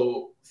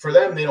 So for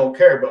them, they don't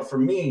care. But for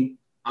me,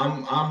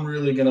 I'm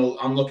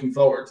looking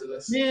forward to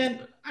this. Man,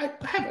 I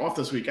have off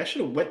this week. I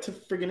should have went to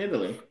friggin'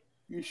 Italy.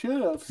 You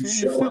should have. You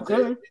You're still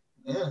good.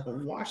 Yeah.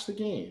 Watch the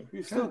game.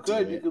 You're still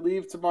good. You could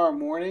leave tomorrow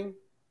morning.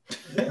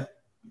 Yeah.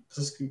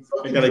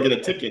 I gotta get a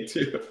ticket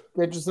too.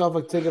 Get yourself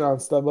a ticket on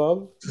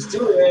StubHub. Just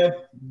do it,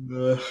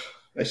 man.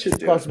 I should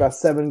do. Costs about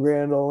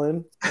 $7,000 all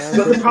in.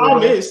 But the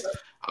problem is,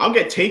 I'll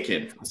get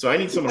taken, so I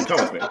need someone to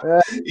come with me.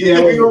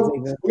 Yeah, we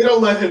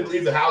don't let him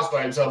leave the house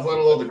by himself, let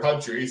alone the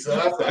country. So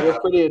that's You're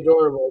pretty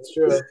adorable. It's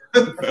true.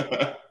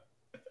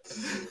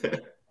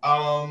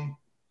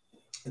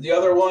 The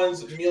other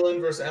ones, Milan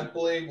versus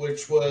Empoli,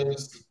 which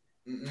was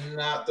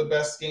not the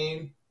best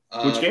game.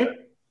 Which game?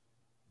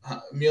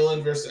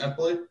 Milan versus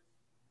Empoli.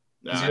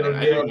 No, I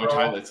didn't watch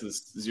highlights.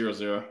 It's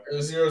 0-0. It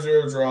was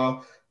 0-0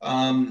 draw.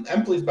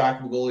 Empoli's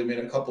backup goalie made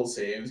a couple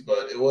saves,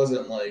 but it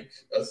wasn't like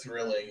a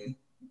thrilling,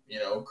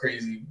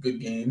 crazy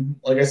good game.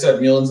 Like I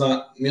said, Milan's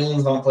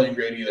not playing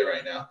great either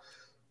right now.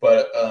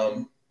 But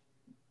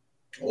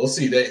we'll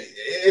see.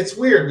 It's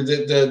weird.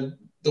 The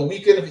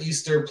weekend of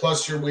Easter,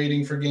 plus you're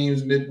waiting for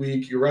games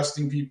midweek, you're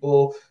resting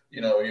people.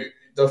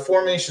 The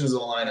formations of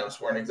the lineups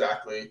weren't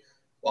exactly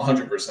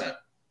 100%.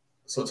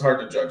 So it's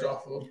hard to judge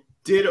off of them.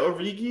 Did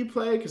Origi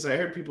play? Because I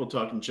heard people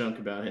talking junk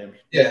about him.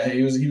 Yeah,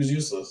 he was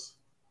useless.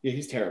 Yeah,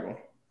 he's terrible.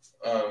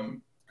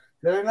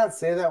 Did I not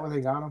say that when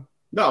they got him?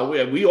 No,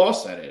 we all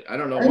said it. I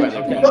don't know why.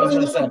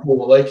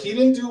 Liverpool. Like he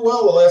didn't do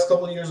well the last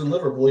couple of years in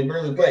Liverpool. He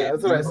barely played. Yeah,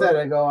 that's what I said.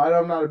 I go.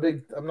 I'm not a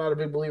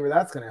big believer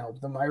that's going to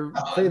help them. I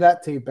play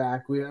that tape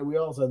back. We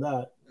all said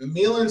that.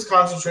 Milan's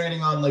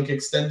concentrating on like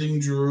extending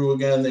Giroud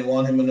again. They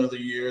want him another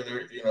year.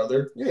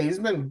 He's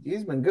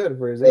been good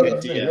for his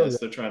age. Diaz,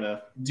 they're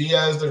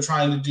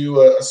trying to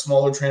do a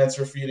smaller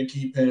transfer fee to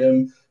keep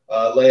him.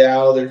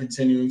 Leao, they're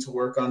continuing to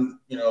work on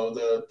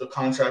the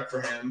contract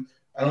for him.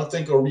 I don't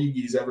think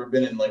Origi's ever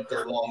been in like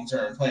their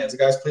long-term plans. The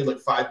guy's played like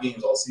 5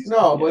 games all season.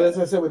 No, but as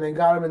I said, when they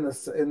got him in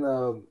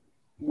the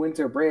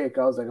winter break,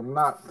 I was like, I'm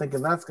not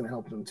thinking that's going to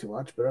help them too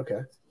much, but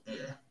okay.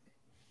 Yeah.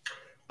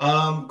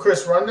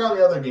 Chris, run down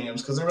the other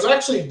games because there was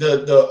actually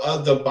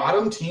the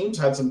bottom teams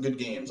had some good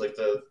games, like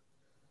the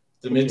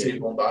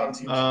mid-table and bottom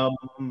teams.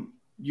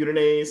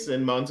 Udinese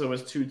and Monza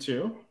was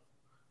 2-2.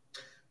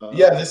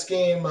 This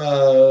game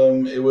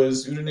it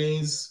was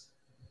Udinese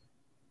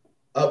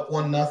up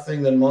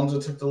 1-0. Then Monza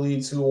took the lead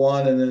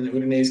 2-1, and then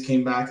Udinese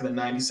came back in the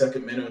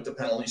 92nd minute with the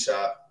penalty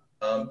shot.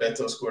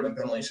 Beto scored a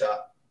penalty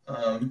shot.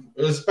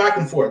 It was back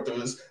and forth. It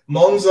was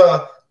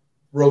Monza.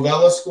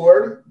 Rovella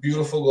scored,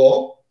 beautiful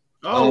goal.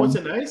 Oh, was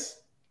it nice?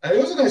 And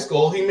it was a nice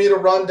goal. He made a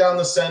run down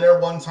the center,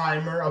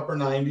 one-timer, upper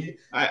 90.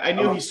 I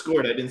knew he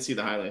scored. I didn't see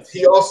the highlights.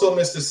 He also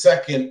missed a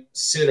second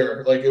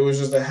sitter. Like, it was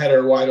just a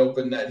header, wide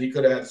open net. He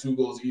could have had 2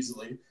 goals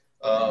easily.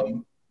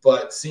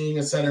 But seeing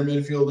a center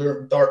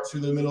midfielder dart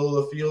through the middle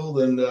of the field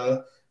and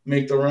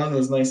make the run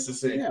was nice to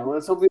see. Yeah, well,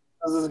 let's hope he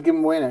doesn't give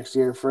him away next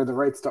year for the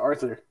rights to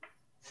Arthur.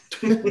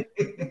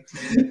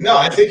 No,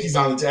 I think he's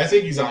on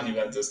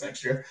Juventus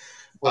next year.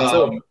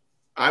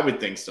 I would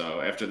think so.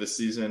 After the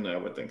season, I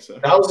would think so.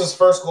 That was his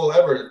first goal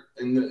ever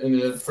in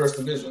the first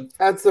division.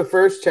 That's the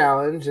first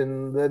challenge,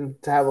 and then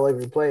to have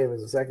Allegri play him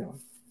is the second one.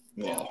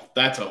 Well,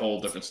 that's a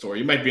whole different story.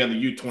 You might be on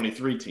the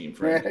U23 team,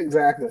 Frank. Yeah,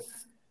 exactly.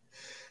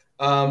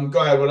 Go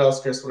ahead. What else,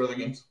 Chris? What are the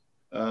games?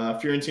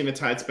 Fiorentina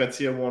tied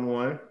Spezia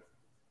 1-1.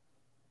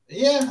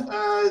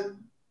 Yeah,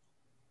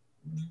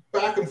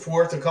 back and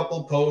forth, a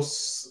couple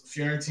posts.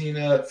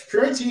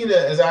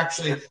 Fiorentina is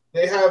actually –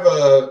 they have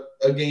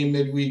a game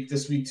midweek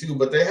this week too,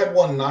 but they had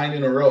won 9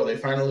 in a row. They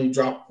finally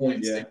dropped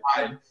points. Yeah. They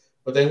tied,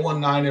 but they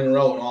won 9 in a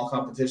row in all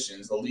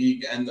competitions, the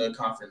league and the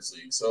conference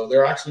league. So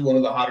they're actually one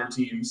of the hotter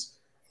teams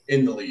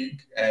in the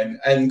league.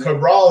 And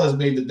Cabral has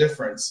made the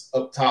difference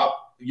up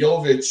top.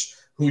 Jovic,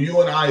 who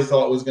you and I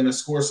thought was going to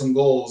score some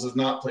goals, has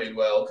not played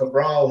well.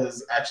 Cabral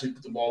has actually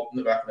put the ball in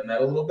the back of the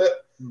net a little bit.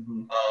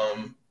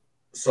 Mm-hmm.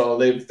 So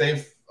they've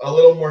a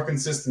little more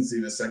consistency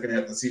the second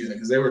half of the season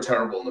because they were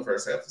terrible in the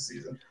first half of the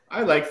season.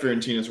 I like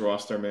Fiorentina's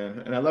roster, man,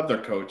 and I love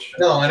their coach.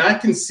 No, and I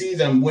can see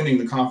them winning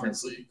the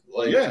conference league.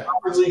 The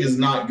conference league is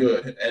not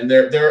good, and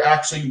they're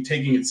actually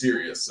taking it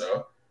serious.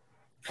 So,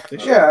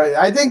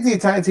 I think the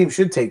Italian team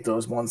should take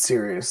those ones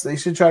serious. They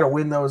should try to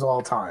win those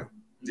all the time.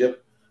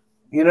 Yep.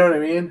 You know what I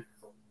mean?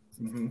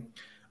 Mm-hmm.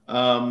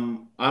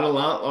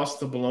 Atalanta lost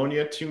to Bologna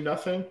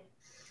 2-0.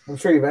 I'm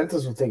sure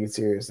Juventus will take it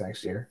serious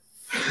next year.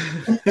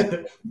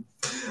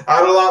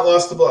 Atalanta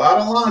lost the ball.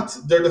 Atalanta,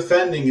 their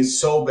defending is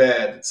so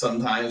bad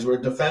sometimes where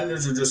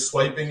defenders are just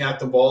swiping at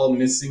the ball and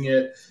missing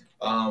it.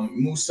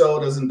 Musso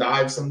doesn't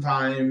dive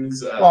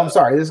sometimes. I'm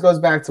sorry. This goes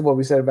back to what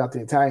we said about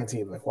the Italian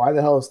team. Like, why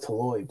the hell is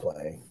Toloi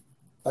playing?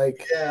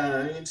 Like,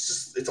 yeah,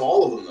 it's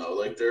all of them though.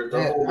 Like they're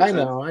I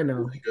know,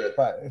 really good,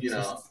 but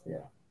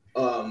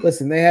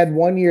listen, they had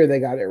 1 year they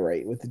got it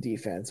right with the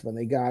defense when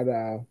they got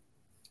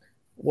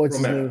what's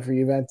Romero. His name for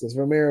Juventus?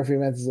 Romero for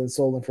Juventus and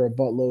sold him for a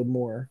buttload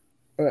more.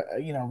 But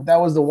that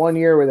was the 1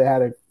 year where they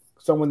had a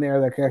someone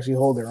there that can actually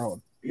hold their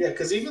own. Yeah,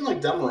 because even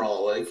like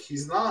Demiral, like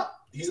he's not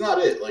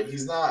it. Like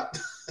he's not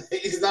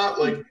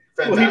like fantastic.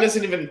 Well, he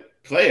doesn't even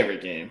play every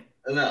game.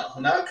 No,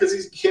 not because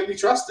he can't be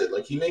trusted.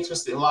 Like he makes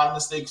a lot of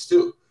mistakes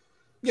too.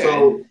 Yeah,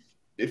 so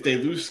if they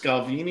lose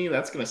Scalvini,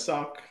 that's gonna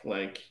suck.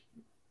 Like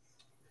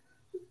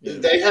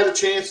they had a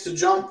chance to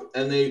jump,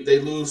 and they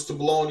lose to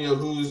Bologna,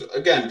 who's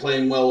again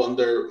playing well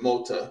under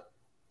Mota.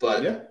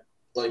 But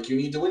like you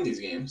need to win these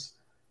games.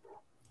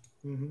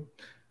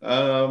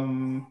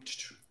 Mm-hmm.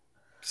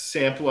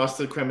 Samp lost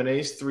to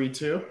Cremonese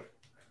 3-2.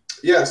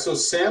 Yeah, so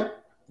Samp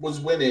was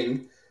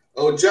winning.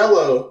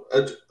 Ogella,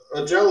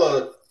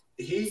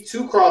 he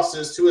 2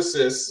 crosses, 2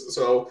 assists.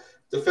 So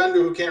defender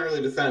who can't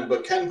really defend,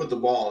 but can put the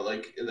ball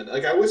like in the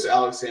like. I wish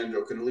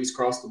Alexandro can at least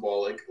cross the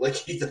ball like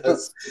he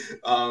does.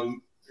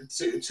 2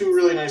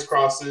 really nice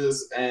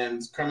crosses,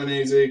 and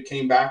Cremonese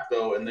came back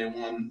though, and they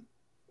won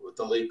with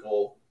the late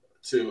goal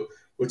too.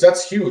 Which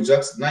that's huge.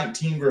 That's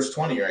 19 versus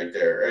 20 right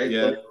there, right?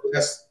 Yeah, like,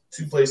 that's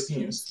 2-place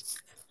teams.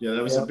 Yeah,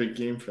 that was a big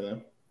game for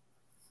them.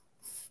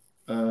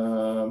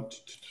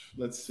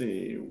 Let's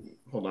see.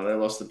 Hold on, I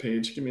lost the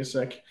page. Give me a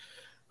sec.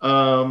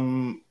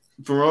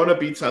 Verona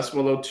beats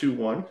Sassuolo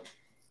 2-1.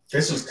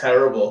 This was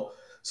terrible.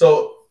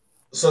 So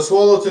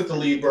Sassuolo took the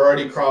lead.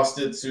 Berardi crossed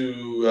it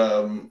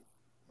to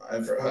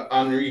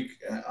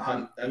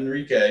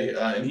Enrique,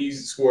 and he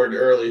scored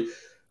early.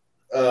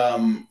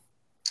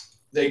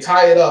 They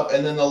tie it up,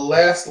 and then the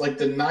last, like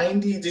the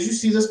 90. Did you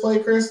see this play,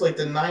 Chris? Like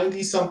the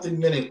 90-something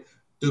minute,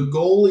 the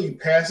goalie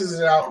passes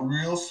it out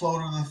real slow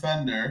to the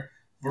defender.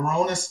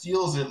 Verona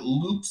steals it,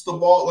 loops the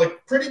ball,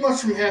 like pretty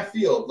much from half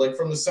field, like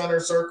from the center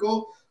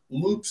circle,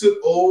 loops it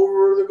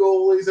over the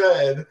goalie's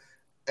head,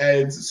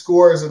 and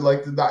scores. And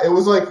like it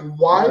was like,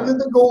 why did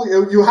the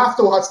goalie? You have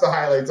to watch the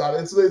highlights on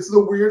it. It's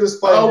the weirdest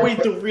play. Oh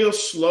wait, the real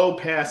slow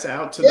pass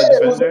out to the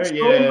defender. It was like,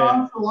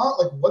 like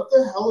what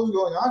the hell is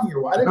going on here?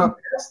 Why did he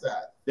pass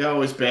that? That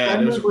was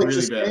bad. It was really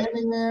just bad.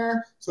 Standing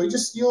there, so he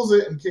just steals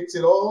it and kicks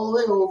it all the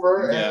way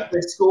over, and they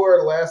score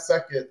at the last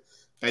second.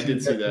 I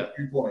did see that.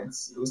 3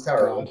 points. It was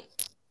terrible.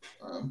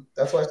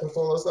 That's why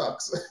Sassuolo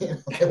sucks. They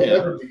will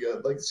never be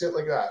good. Like shit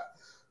like that.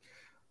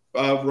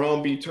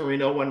 Rome beat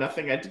Torino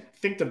 1-0. I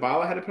think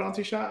Dybala had a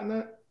penalty shot in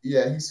that.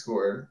 Yeah, he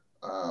scored.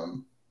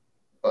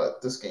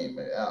 But this game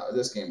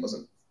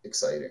wasn't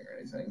exciting or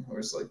anything. It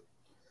was like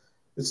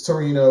it's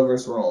Torino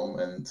versus Rome,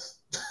 and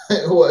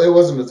it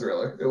wasn't a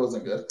thriller. It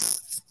wasn't good.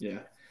 Yeah,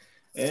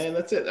 and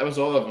that's it. That was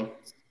all of them.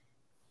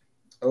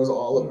 That was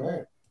all of them.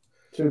 Right.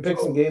 Should we pick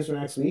some games for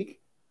next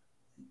week?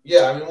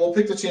 Yeah, I mean we'll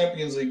pick the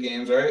Champions League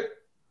games, right?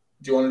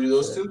 Do you want to do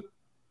those two?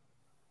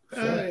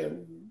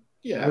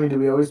 Yeah. I mean, do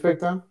we always pick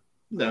them?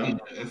 No.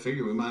 I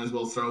figure we might as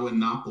well throw in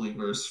Napoli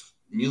versus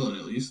Milan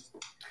at least.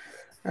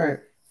 All right.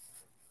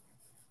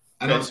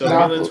 So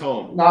Milan's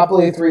home.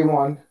 Napoli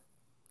 3-1.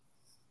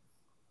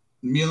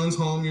 Milan's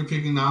home. You're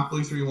picking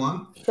Napoli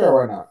 3-1?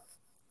 Sure, why not?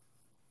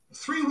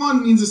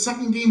 3-1 means the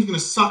second game's going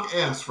to suck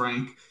ass,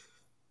 Frank.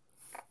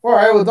 All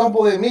right, well, don't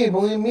believe me.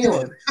 Believe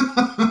Milan.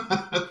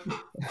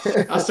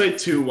 I'll say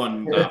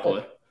 2-1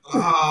 Napoli.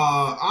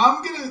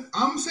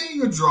 I'm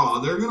saying a draw.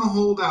 They're gonna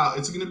hold out.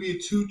 It's gonna be a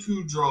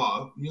 2-2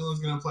 draw. Milan's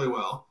gonna play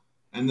well,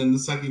 and then the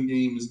second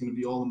game is gonna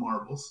be all the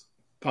marbles.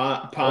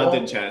 Pond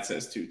in chat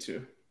says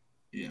 2-2.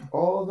 Yeah,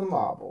 all the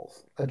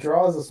marbles. A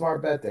draw is a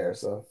smart bet there.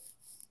 So,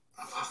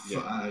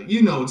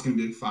 you know it's gonna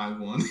be like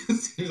 5-1.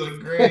 It's gonna be like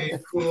great,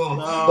 cool.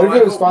 What if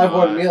it was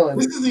 5-1 Milan?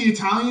 This is the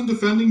Italian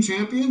defending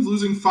champions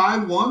losing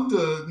 5-1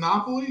 to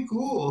Napoli.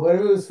 Cool. What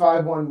if it was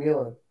 5-1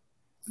 Milan?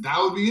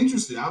 That would be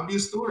interesting. That would be a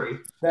story.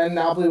 Then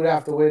Napoli would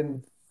have to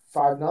win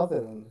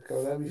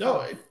 5-0.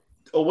 No,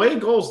 away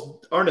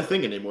goals aren't a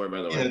thing anymore.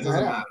 By the way, yeah, it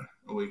doesn't matter.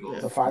 Away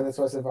goals. That's why I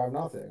said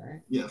 5-0,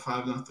 right? Yeah,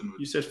 5-0.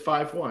 You said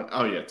 5-1.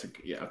 Oh yeah,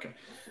 okay.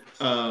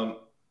 All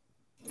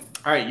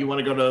right, you want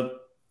to go to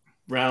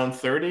round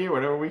 30 or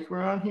whatever week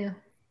we're on here?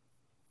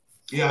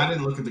 Yeah, I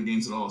didn't look at the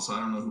games at all, so I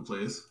don't know who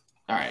plays.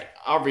 All right,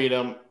 I'll read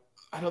them.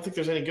 I don't think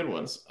there's any good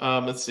ones.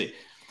 Let's see.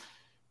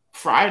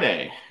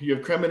 Friday, you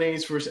have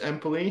Cremonese versus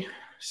Empoli.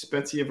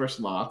 Spezia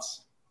versus Lotz.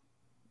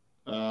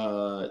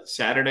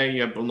 Saturday,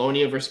 you have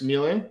Bologna versus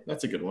Milan.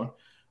 That's a good one.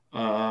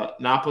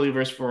 Napoli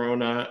versus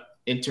Verona.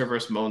 Inter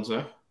versus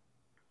Monza.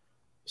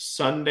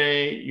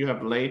 Sunday, you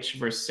have Lecce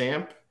versus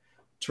Samp.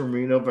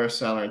 Torino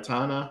versus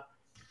Salernitana.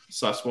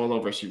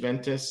 Sassuolo versus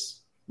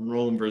Juventus.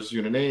 Rome versus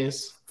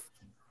Udinese.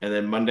 And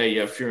then Monday,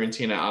 you have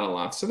Fiorentina out of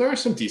Lotz. So there are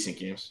some decent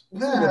games.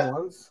 Yeah. Good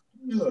ones.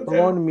 Okay.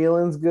 Bologna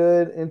Milan's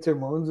good. Inter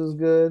Monza's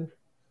good.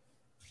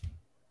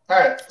 All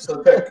right,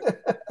 so pick.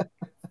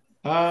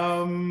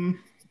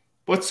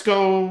 Let's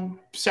go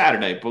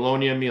Saturday.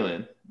 Bologna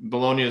Milan.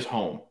 Bologna is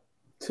home.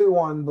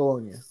 2-1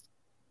 Bologna.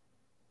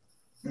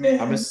 Man,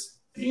 I'm gonna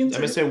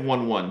say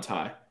 1-1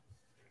 tie.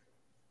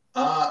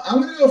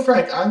 I'm gonna go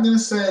Frank. I'm gonna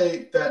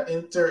say that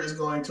Inter is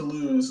going to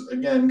lose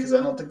again because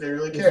I don't think they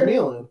really care. It's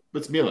Milan.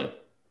 It's Milan.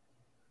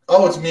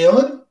 Oh, it's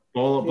Milan.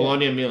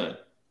 Bologna and Milan.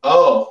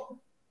 Oh.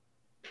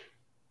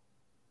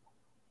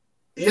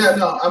 Yeah,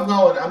 no, I'm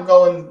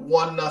going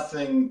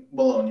 1-0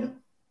 Bologna.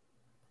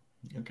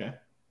 Okay.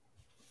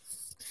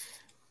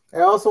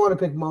 I also want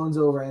to pick Mons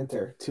over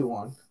Inter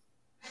 2-1.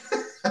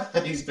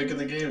 He's picking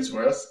the games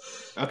for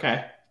us.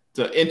 Okay.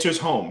 So Inter's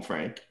home,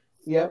 Frank.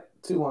 Yep,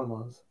 2-1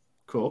 Mons.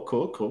 Cool.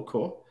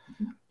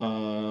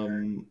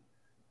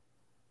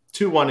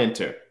 2-1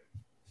 Inter.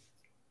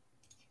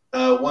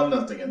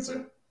 1-0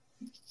 Inter.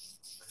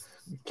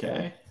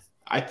 Okay.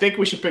 I think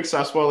we should pick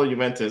Sassuolo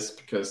Juventus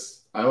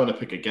because I want to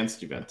pick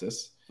against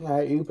Juventus. All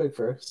right, you pick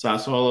first.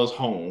 Sassuolo's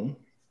home.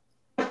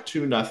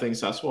 2-0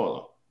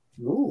 Sassuolo.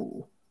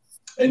 Ooh.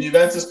 And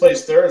Juventus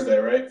plays Thursday,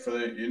 right,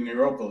 in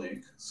Europa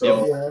League.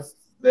 So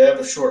They have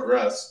a short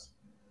rest.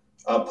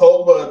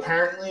 Pogba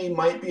apparently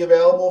might be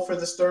available for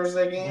this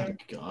Thursday game. Oh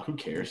God, who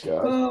cares?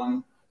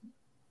 I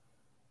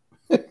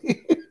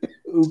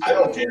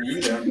don't care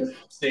either. I'm just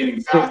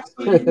stating facts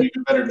so you can make a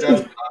better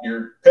judgment on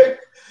your pick.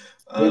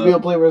 Maybe he'll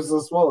play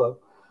versus Swallow.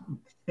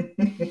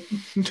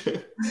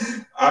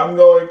 I'm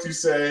going to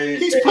say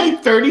he's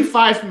played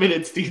 35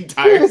 minutes the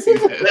entire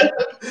season.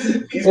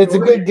 It's a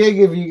good gig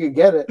if you could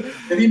get it.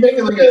 Did he make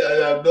it like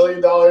 $1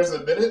 million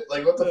a minute?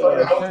 Like what the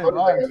fuck? How much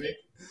money did I make?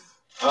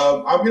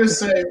 I'm going to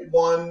say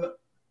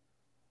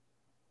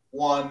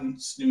 1-1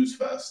 snooze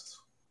fest.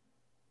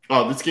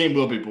 Oh, this game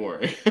will be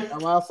boring.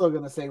 I'm also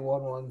going to say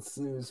 1-1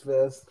 snooze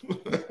fest.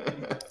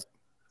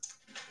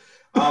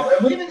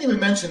 And we didn't even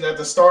mention that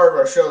the star of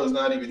our show is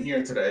not even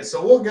here today,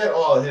 so we'll get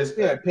all of his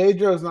picks. Yeah,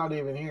 Pedro's not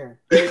even here.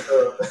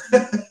 Pedro.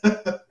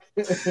 But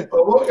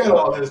we'll get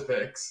all his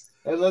picks.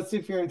 And let's see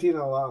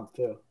Fiorentina alone,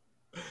 too.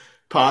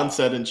 Pon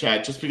said in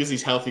chat, just because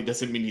he's healthy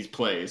doesn't mean he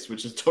plays,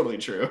 which is totally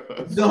true.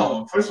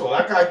 No, first of all,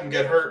 that guy can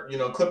get hurt,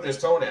 clipping his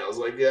toenails.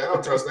 Like, yeah, I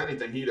don't trust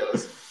anything he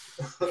does.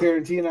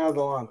 Fiorentina out of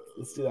the lawn.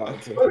 Let's do that one,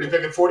 too. What, are you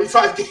picking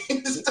 45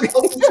 games?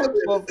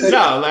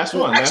 No, last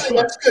one. Actually,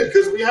 that's good,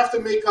 because we have to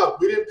make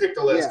up. We didn't pick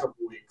the last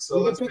couple weeks, so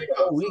let's make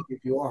up. A week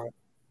if you want.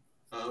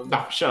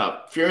 No, shut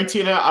up.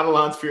 Fiorentina out of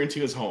lawns.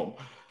 Fiorentina's home.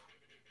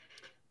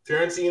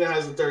 Fiorentina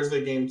has a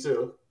Thursday game,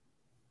 too.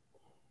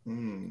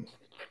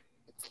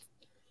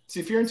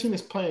 See,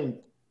 Fiorentina's playing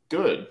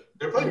good.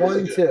 They're playing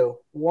really good.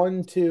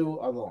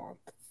 1-2 on the lawn.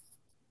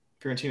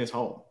 Fiorentina's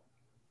home.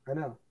 I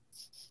know.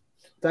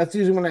 That's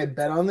usually when I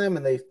bet on them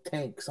and they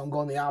tank, so I'm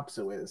going the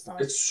opposite way this time.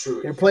 It's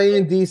true. They're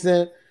playing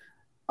decent.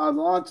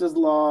 Avalon just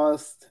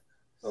lost.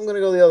 I'm going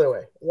to go the other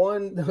way.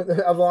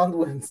 Avalon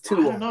wins 2-1.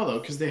 I don't know, though,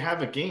 because they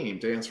have a game.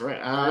 Dan's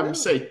right. I'm going to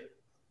say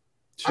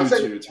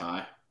 2-2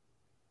 tie.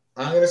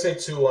 I'm going to say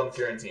 2-1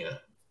 Fiorentina.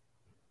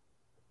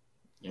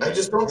 Yeah, I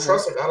just don't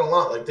trust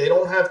Atalanta. Like, they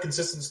don't have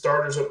consistent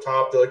starters up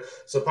top. They're like,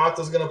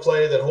 Zapata's going to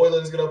play, then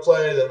Højlund's going to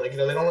play. Then, they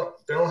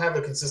don't have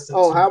a consistent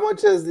team. How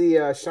much has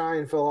the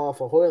shine fell off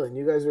of Højlund?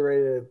 You guys are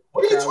ready to...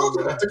 What are you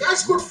talking about? The guy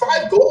scored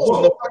 5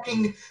 goals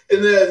in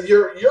the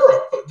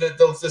Europe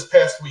this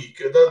past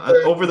week.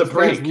 Over the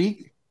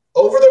break.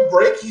 Over the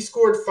break, he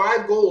scored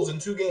 5 goals in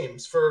 2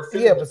 games for...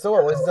 Yeah, but so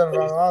what? What's he done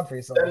for Atalanta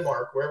recently?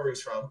 Denmark, wherever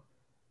he's from.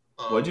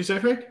 What'd you say,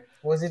 Frank?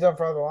 What's he done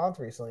for Atalanta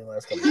recently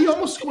last couple? He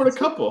almost scored a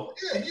couple.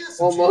 Yeah, he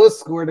has almost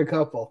scored a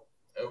couple.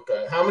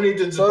 Okay. How many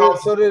did So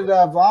did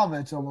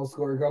Vlahovic almost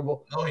score a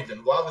couple. No, he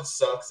didn't. Vlahovic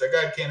sucks. That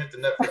guy can't hit the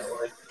net for his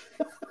life.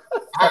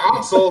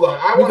 I'm sold on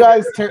him.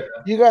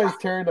 You guys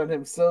turned on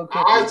him so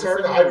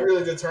quickly. I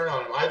really did turn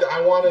on him.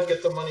 I want to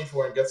get the money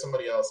for him, get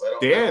somebody else.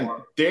 Dan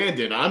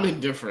did. I'm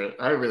indifferent.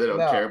 I really don't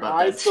care about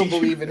that. I still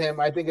believe in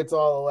him. I think it's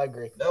all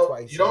Allegri. No,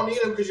 you don't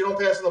need him because you don't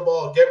pass him the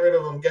ball. Get rid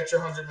of him. Get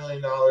your $100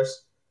 million.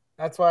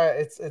 That's why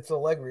it's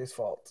Allegri's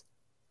fault.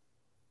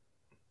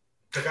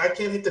 The guy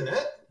can't hit the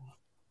net?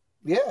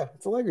 Yeah,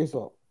 it's Allegri's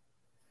fault.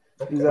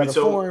 Okay. He's out of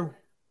form.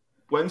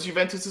 When's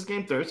Juventus'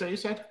 game? Thursday, you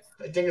said?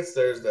 I think it's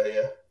Thursday,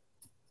 yeah.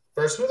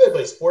 First, who they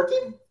play?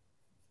 Sporting?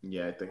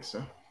 Yeah, I think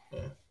so.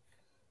 Yeah.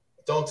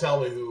 Don't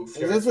tell me who. Is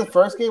this the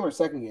first game or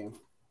second game?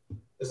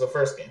 It's the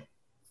first game.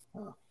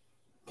 Oh,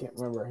 can't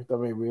remember. I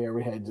thought maybe we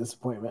already had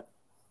disappointment.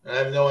 I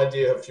have no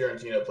idea how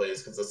Fiorentina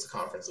plays because it's the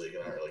Conference League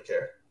and I don't really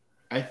care.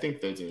 I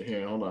think they do.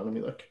 Here, hold on. Let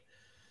me look.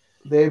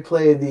 They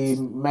play the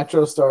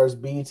Metro Stars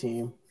B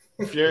team.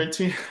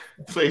 Fiorentina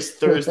plays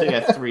Thursday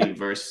at 3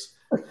 versus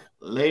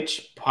Lech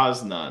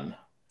Poznan.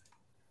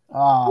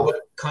 What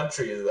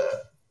country is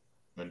that?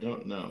 I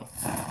don't know.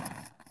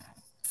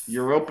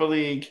 Europa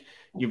League,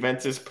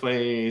 Juventus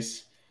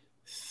plays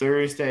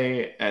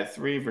Thursday at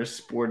 3 versus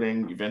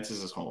Sporting.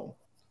 Juventus is home.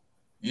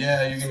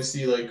 Yeah, you're going to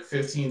see like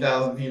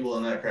 15,000 people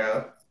in that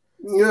crowd.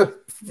 Yeah.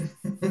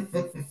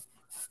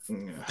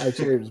 My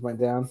chair just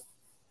went down.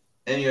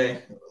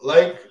 Anyway,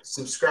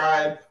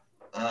 subscribe.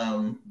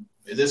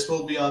 This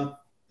will be on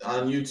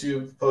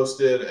YouTube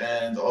posted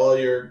and all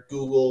your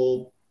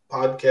Google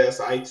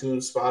Podcasts,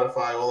 iTunes,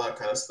 Spotify, all that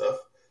kind of stuff.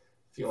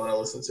 If you want to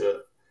listen to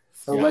it.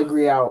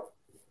 Allegri out.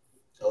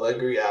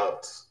 Allegri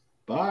out.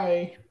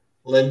 Bye.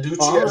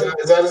 Lenducci,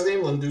 is that his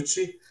name?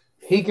 Lenducci?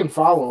 He can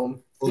follow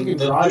him. He can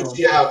drive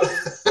him out.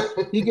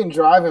 He can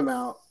drive him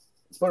out.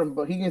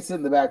 But he can sit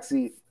in the back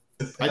seat.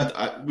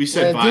 We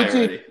said bye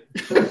already.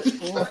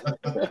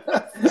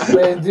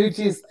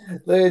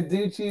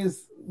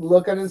 Landucci's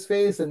look on his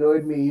face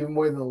annoyed me even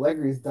more than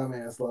Allegri's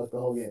dumbass look the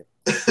whole game.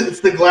 It's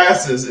the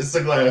glasses.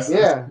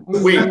 Yeah.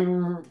 Wait,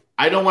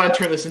 I don't want to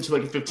turn this into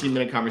like a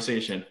 15-minute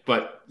conversation,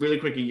 but really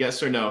quickly,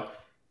 yes or no?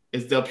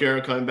 Is Del Piero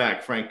coming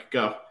back? Frank,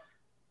 go.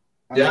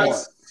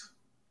 Yes.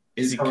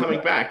 Is he coming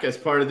back as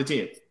part of the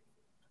team?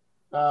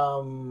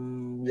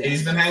 Yes.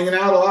 He's been hanging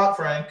out a lot,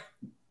 Frank.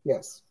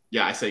 Yes.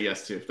 Yeah, I say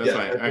yes too. That's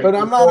fine. Right. But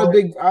I'm not a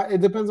big.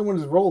 It depends on what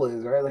his role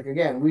is, right? Like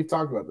again, we've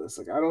talked about this.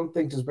 Like I don't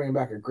think just bringing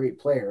back a great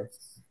player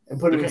and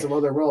put him in some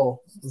other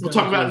role. We'll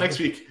talk about it next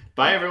week.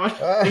 Bye, everyone.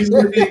 He's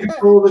going to be in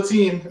control of the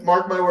team.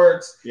 Mark my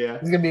words. Yeah,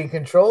 he's going to be in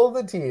control of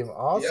the team.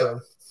 Awesome.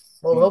 Yep.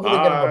 Well, hopefully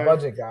they get him a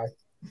budget guy.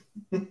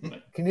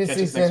 Can you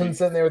see him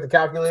sitting there with the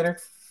calculator?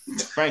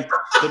 Frank.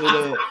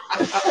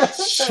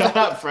 Shut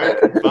up, Frank.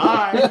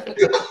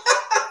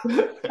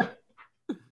 Bye.